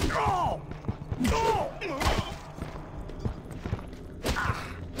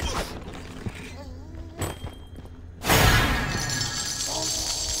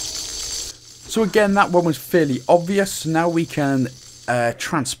 So again, that one was fairly obvious. Now we can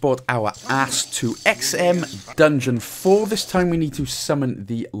transport our ass to XM Dungeon 4. This time we need to summon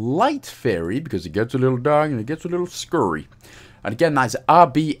the Light Fairy because it gets a little dark and it gets a little scurry. And again, that's R,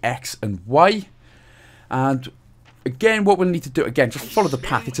 B, X, and Y. And again, what we'll need to do, again, just follow the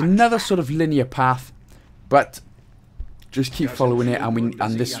path. It's another sort of linear path, but just keep following it.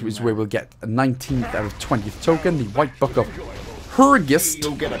 And this is where we'll get a 19th out of 20th token, the White Book of Hurgist.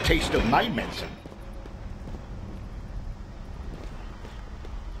 You'll get a taste of my medicine.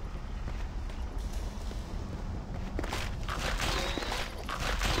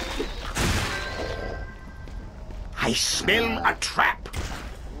 I smell a trap.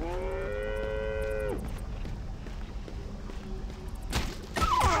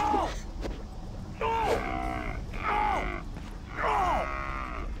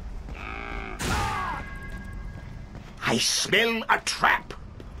 I smell a trap.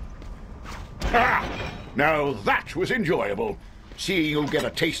 Ah, now that was enjoyable. See, you'll get a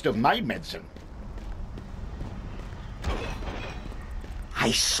taste of my medicine.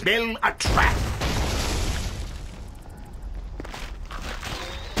 I smell a trap.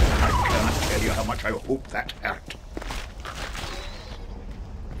 I cannot tell you how much much I hope that hurt.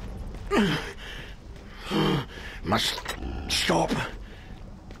 Must stop.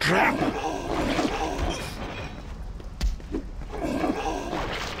 Trap.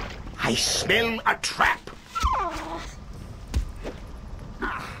 I smell a trap.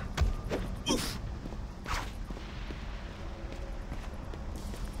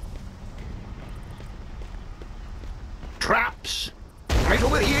 Traps. Right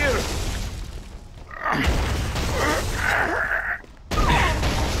over here. I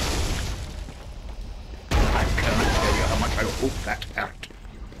can't tell you how much I hope that hurt.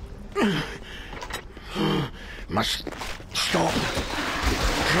 Must stop.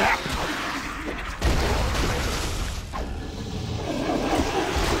 Trap.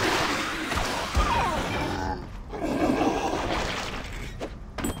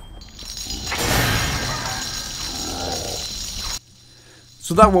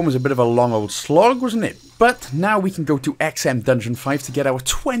 So that one was a bit of a long old slog, wasn't it? But now we can go to XM Dungeon 5 to get our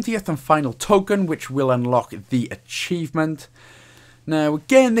 20th and final token, which will unlock the achievement. Now,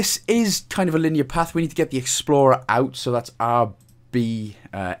 again, this is kind of a linear path. We need to get the Explorer out, so that's R, B,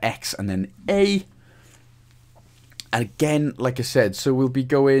 X, and then A. And again, like I said, so we'll be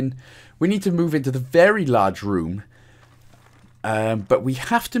going... We need to move into the very large room. But we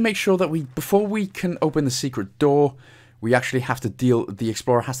have to make sure that before we can open the secret door... We actually have to the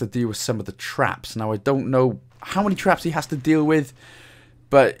Explorer has to deal with some of the traps. Now, I don't know how many traps he has to deal with,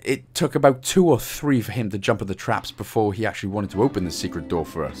 but it took about 2 or 3 for him to jump at the traps before he actually wanted to open the secret door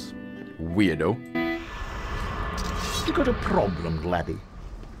for us. Weirdo. You got a problem, laddie?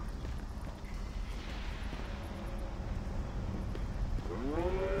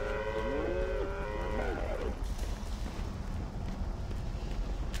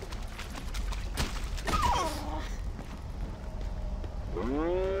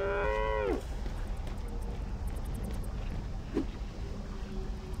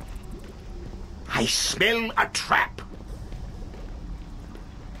 I smell a trap.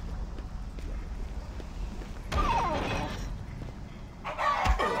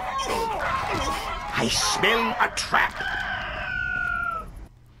 I smell a trap.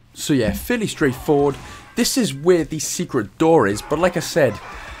 So yeah, fairly straightforward. This is where the secret door is, but like I said,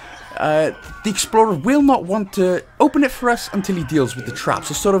 the Explorer will not want to open it for us until he deals with the traps.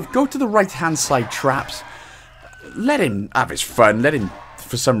 So sort of go to the right-hand side traps, let him have his fun, let him,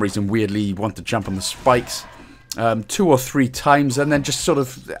 for some reason, weirdly want to jump on the spikes 2 or 3 times, and then just sort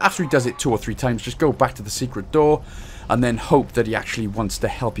of, after he does it 2 or 3 times, just go back to the secret door, and then hope that he actually wants to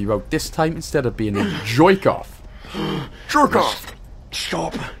help you out this time, instead of being a joke-off. Jerk-off!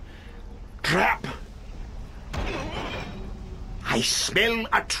 Stop. Trap. I smell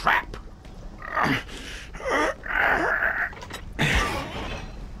a trap.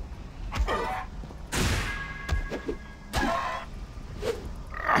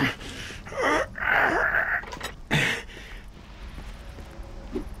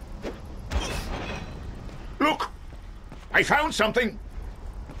 Look! I found something!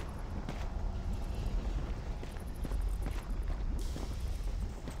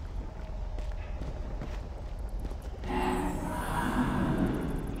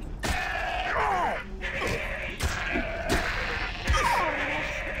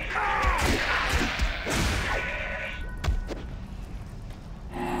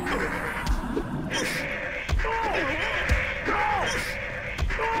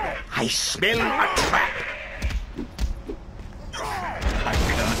 I smell a trap. I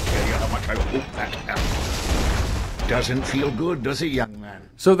can't tell you how much I hope that helps. Doesn't feel good, does it, young man?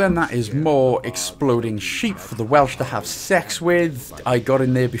 So then that is more exploding sheep for the Welsh to have sex with. I got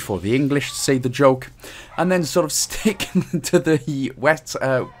in there before the English say the joke. And then sort of stick to the west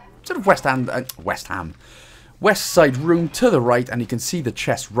side room to the right, and you can see the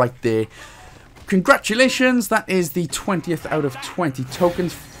chest right there. Congratulations, that is the 20th out of 20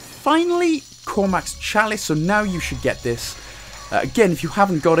 tokens. Finally, Cormac's Chalice, so now you should get this. Again, if you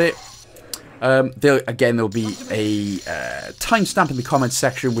haven't got it, there'll be a timestamp in the comments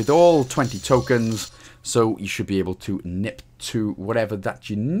section with all 20 tokens, so you should be able to nip to whatever that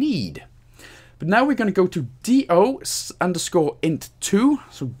you need. But now we're going to go to do_int2,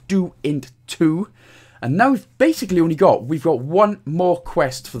 so do int2, and now we've basically only got, we've got one more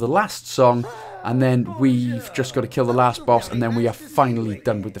quest for the last song, and then we've just got to kill the last boss, and then we are finally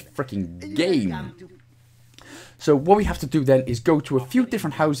done with the freaking game. So what we have to do then is go to a few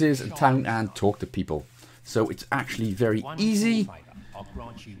different houses in town and talk to people. So it's actually very easy.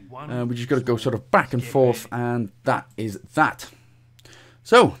 We just got to go sort of back and forth, and that is that.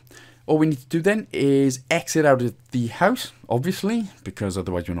 So All we need to do then is exit out of the house, obviously, because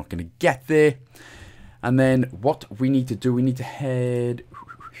otherwise we're not going to get there. And then what we need to do, we need to head...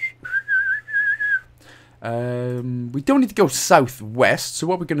 we don't need to go southwest, so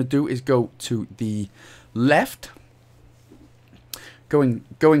what we're going to do is go to the left.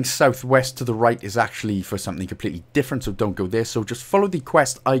 Going southwest to the right is actually for something completely different, so don't go there. So just follow the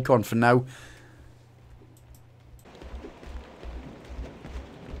quest icon for now.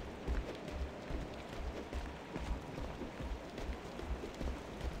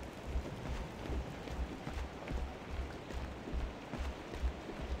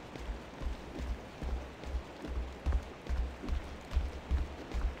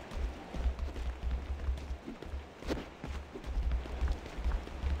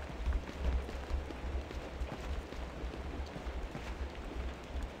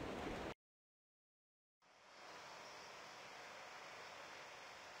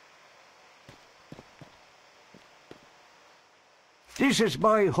 This is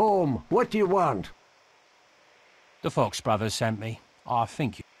my home. What do you want? The Fox brothers sent me. I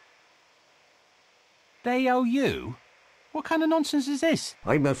think you... They owe you? What kind of nonsense is this?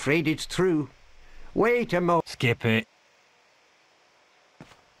 I'm afraid it's true. Wait a moment. Skip it.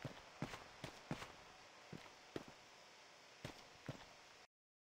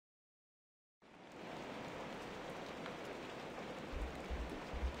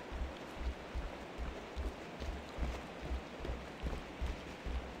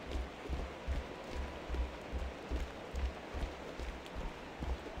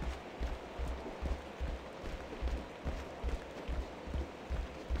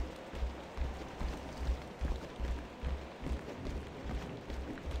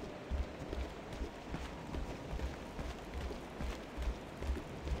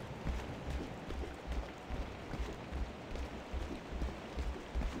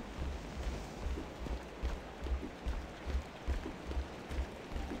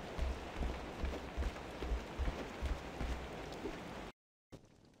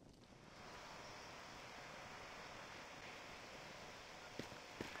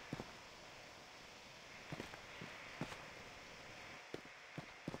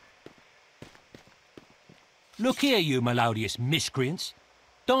 Look here, you melodious miscreants.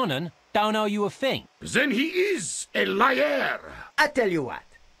 Donnan don't owe you a thing. Then he is a liar. I tell you what.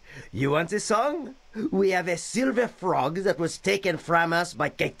 You want a song? We have a silver frog that was taken from us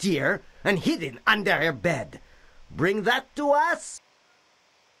by Katir and hidden under her bed. Bring that to us.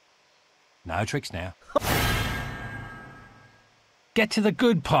 No tricks now. Get to the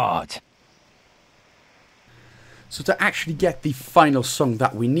good part. So to actually get the final song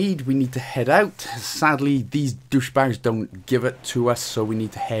that we need to head out. Sadly, these douchebags don't give it to us, so we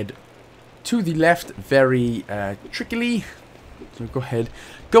need to head to the left very trickily. So go ahead,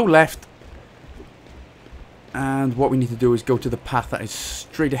 go left. And what we need to do is go to the path that is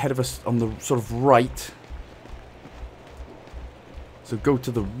straight ahead of us on the sort of right. So go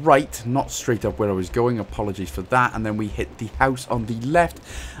to the right, not straight up where I was going. Apologies for that. And then we hit the house on the left.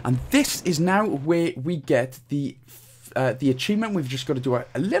 And this is now where we get the achievement. We've just got to do a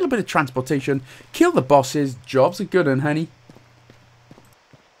little bit of transportation. Kill the bosses. Job's a good one, honey.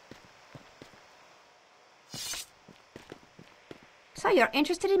 So you're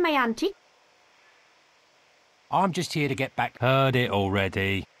interested in my auntie? I'm just here to get back. Heard it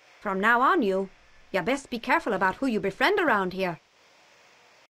already. From now on, you best be careful about who you befriend around here.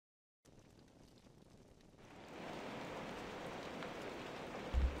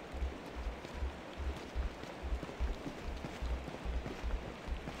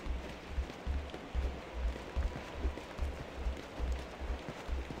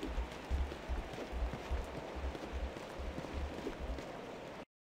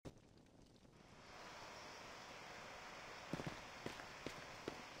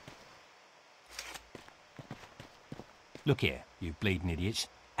 Look here, you bleeding idiots.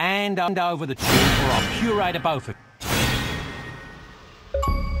 And over the tube, or I'll puree both of you.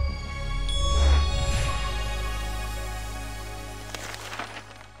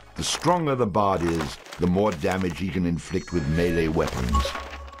 The stronger the bard is, the more damage he can inflict with melee weapons.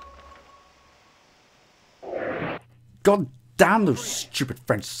 God damn, those stupid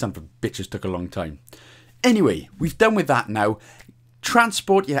French son of a bitches took a long time. Anyway, we've done with that now.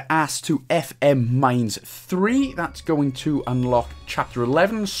 Transport your ass to FM Mines 3. That's going to unlock Chapter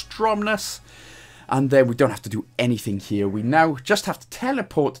 11, Stromness. And then we don't have to do anything here. We now just have to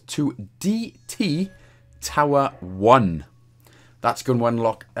teleport to DT Tower 1. That's going to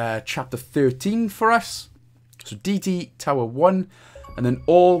unlock Chapter 13 for us. So DT Tower 1. And then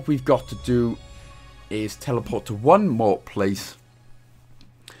all we've got to do is teleport to one more place.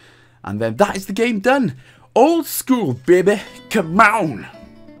 And then that is the game done. Old school, baby. Come on.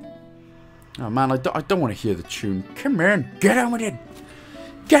 Oh man, I don't want to hear the tune. Come on, get on with it.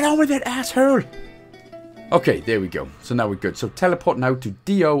 Get on with it, asshole. Okay, there we go. So now we're good. So teleport now to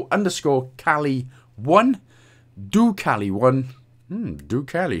do_Cali1. Do Cali1. Do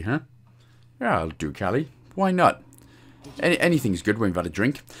Cali, huh? Yeah, I'll do Cali. Why not? Anything's good when we've had a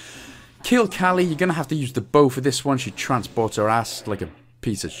drink. Kill Cali. You're going to have to use the bow for this one. She transports her ass like a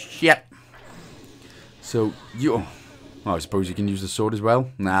piece of shit. So, you... Oh, I suppose you can use the sword as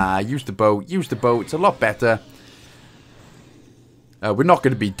well. Nah, use the bow. Use the bow. It's a lot better. We're not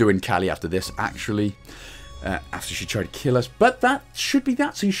going to be doing Cali after this, actually. After she tried to kill us. But that should be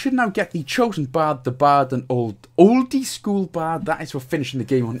that. So you should now get the Chosen Bard, the Bard, and oldie school Bard. That is for finishing the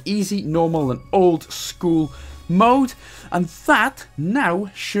game on easy, normal, and old school mode. And that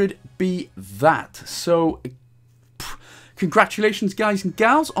now should be that. So... Congratulations, guys and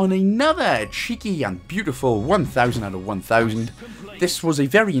gals, on another cheeky and beautiful 1000 out of 1000. This was a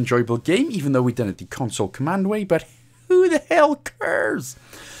very enjoyable game, even though we done it the console command way, but who the hell cares?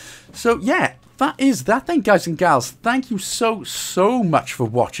 So, yeah, that is that then, guys and gals. Thank you so much for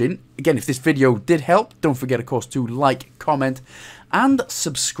watching. Again, if this video did help, don't forget, of course, to like, comment, and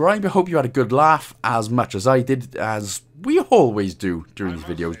subscribe. I hope you had a good laugh, as much as I did, as we always do during these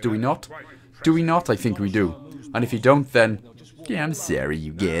videos, do we not? Do we not? I think we do. And if you don't, then, yeah, I'm sorry,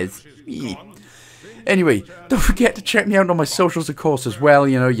 you guys. Anyway, don't forget to check me out on my socials, of course, as well.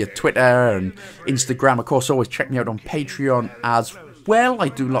 You know, your Twitter and Instagram. Of course, always check me out on Patreon as well. I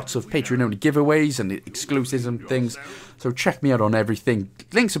do lots of Patreon-only giveaways and exclusives and things. So check me out on everything.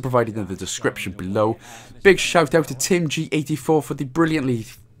 Links are provided in the description below. Big shout out to Tim G84 for the brilliantly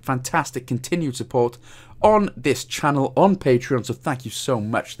fantastic continued support on this channel on Patreon. So thank you so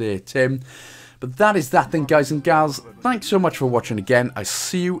much there, Tim. But that is that then, guys and gals. Thanks so much for watching again. I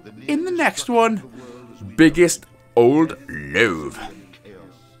see you in the next one. Biggest old love.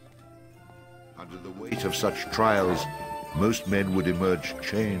 Under the weight of such trials, most men would emerge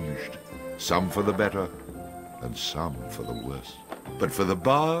changed. Some for the better, and some for the worse. But for the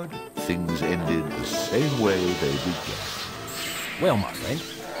Bard, things ended the same way they began. Well, my friend,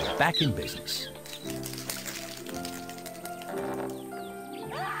 we're back in business.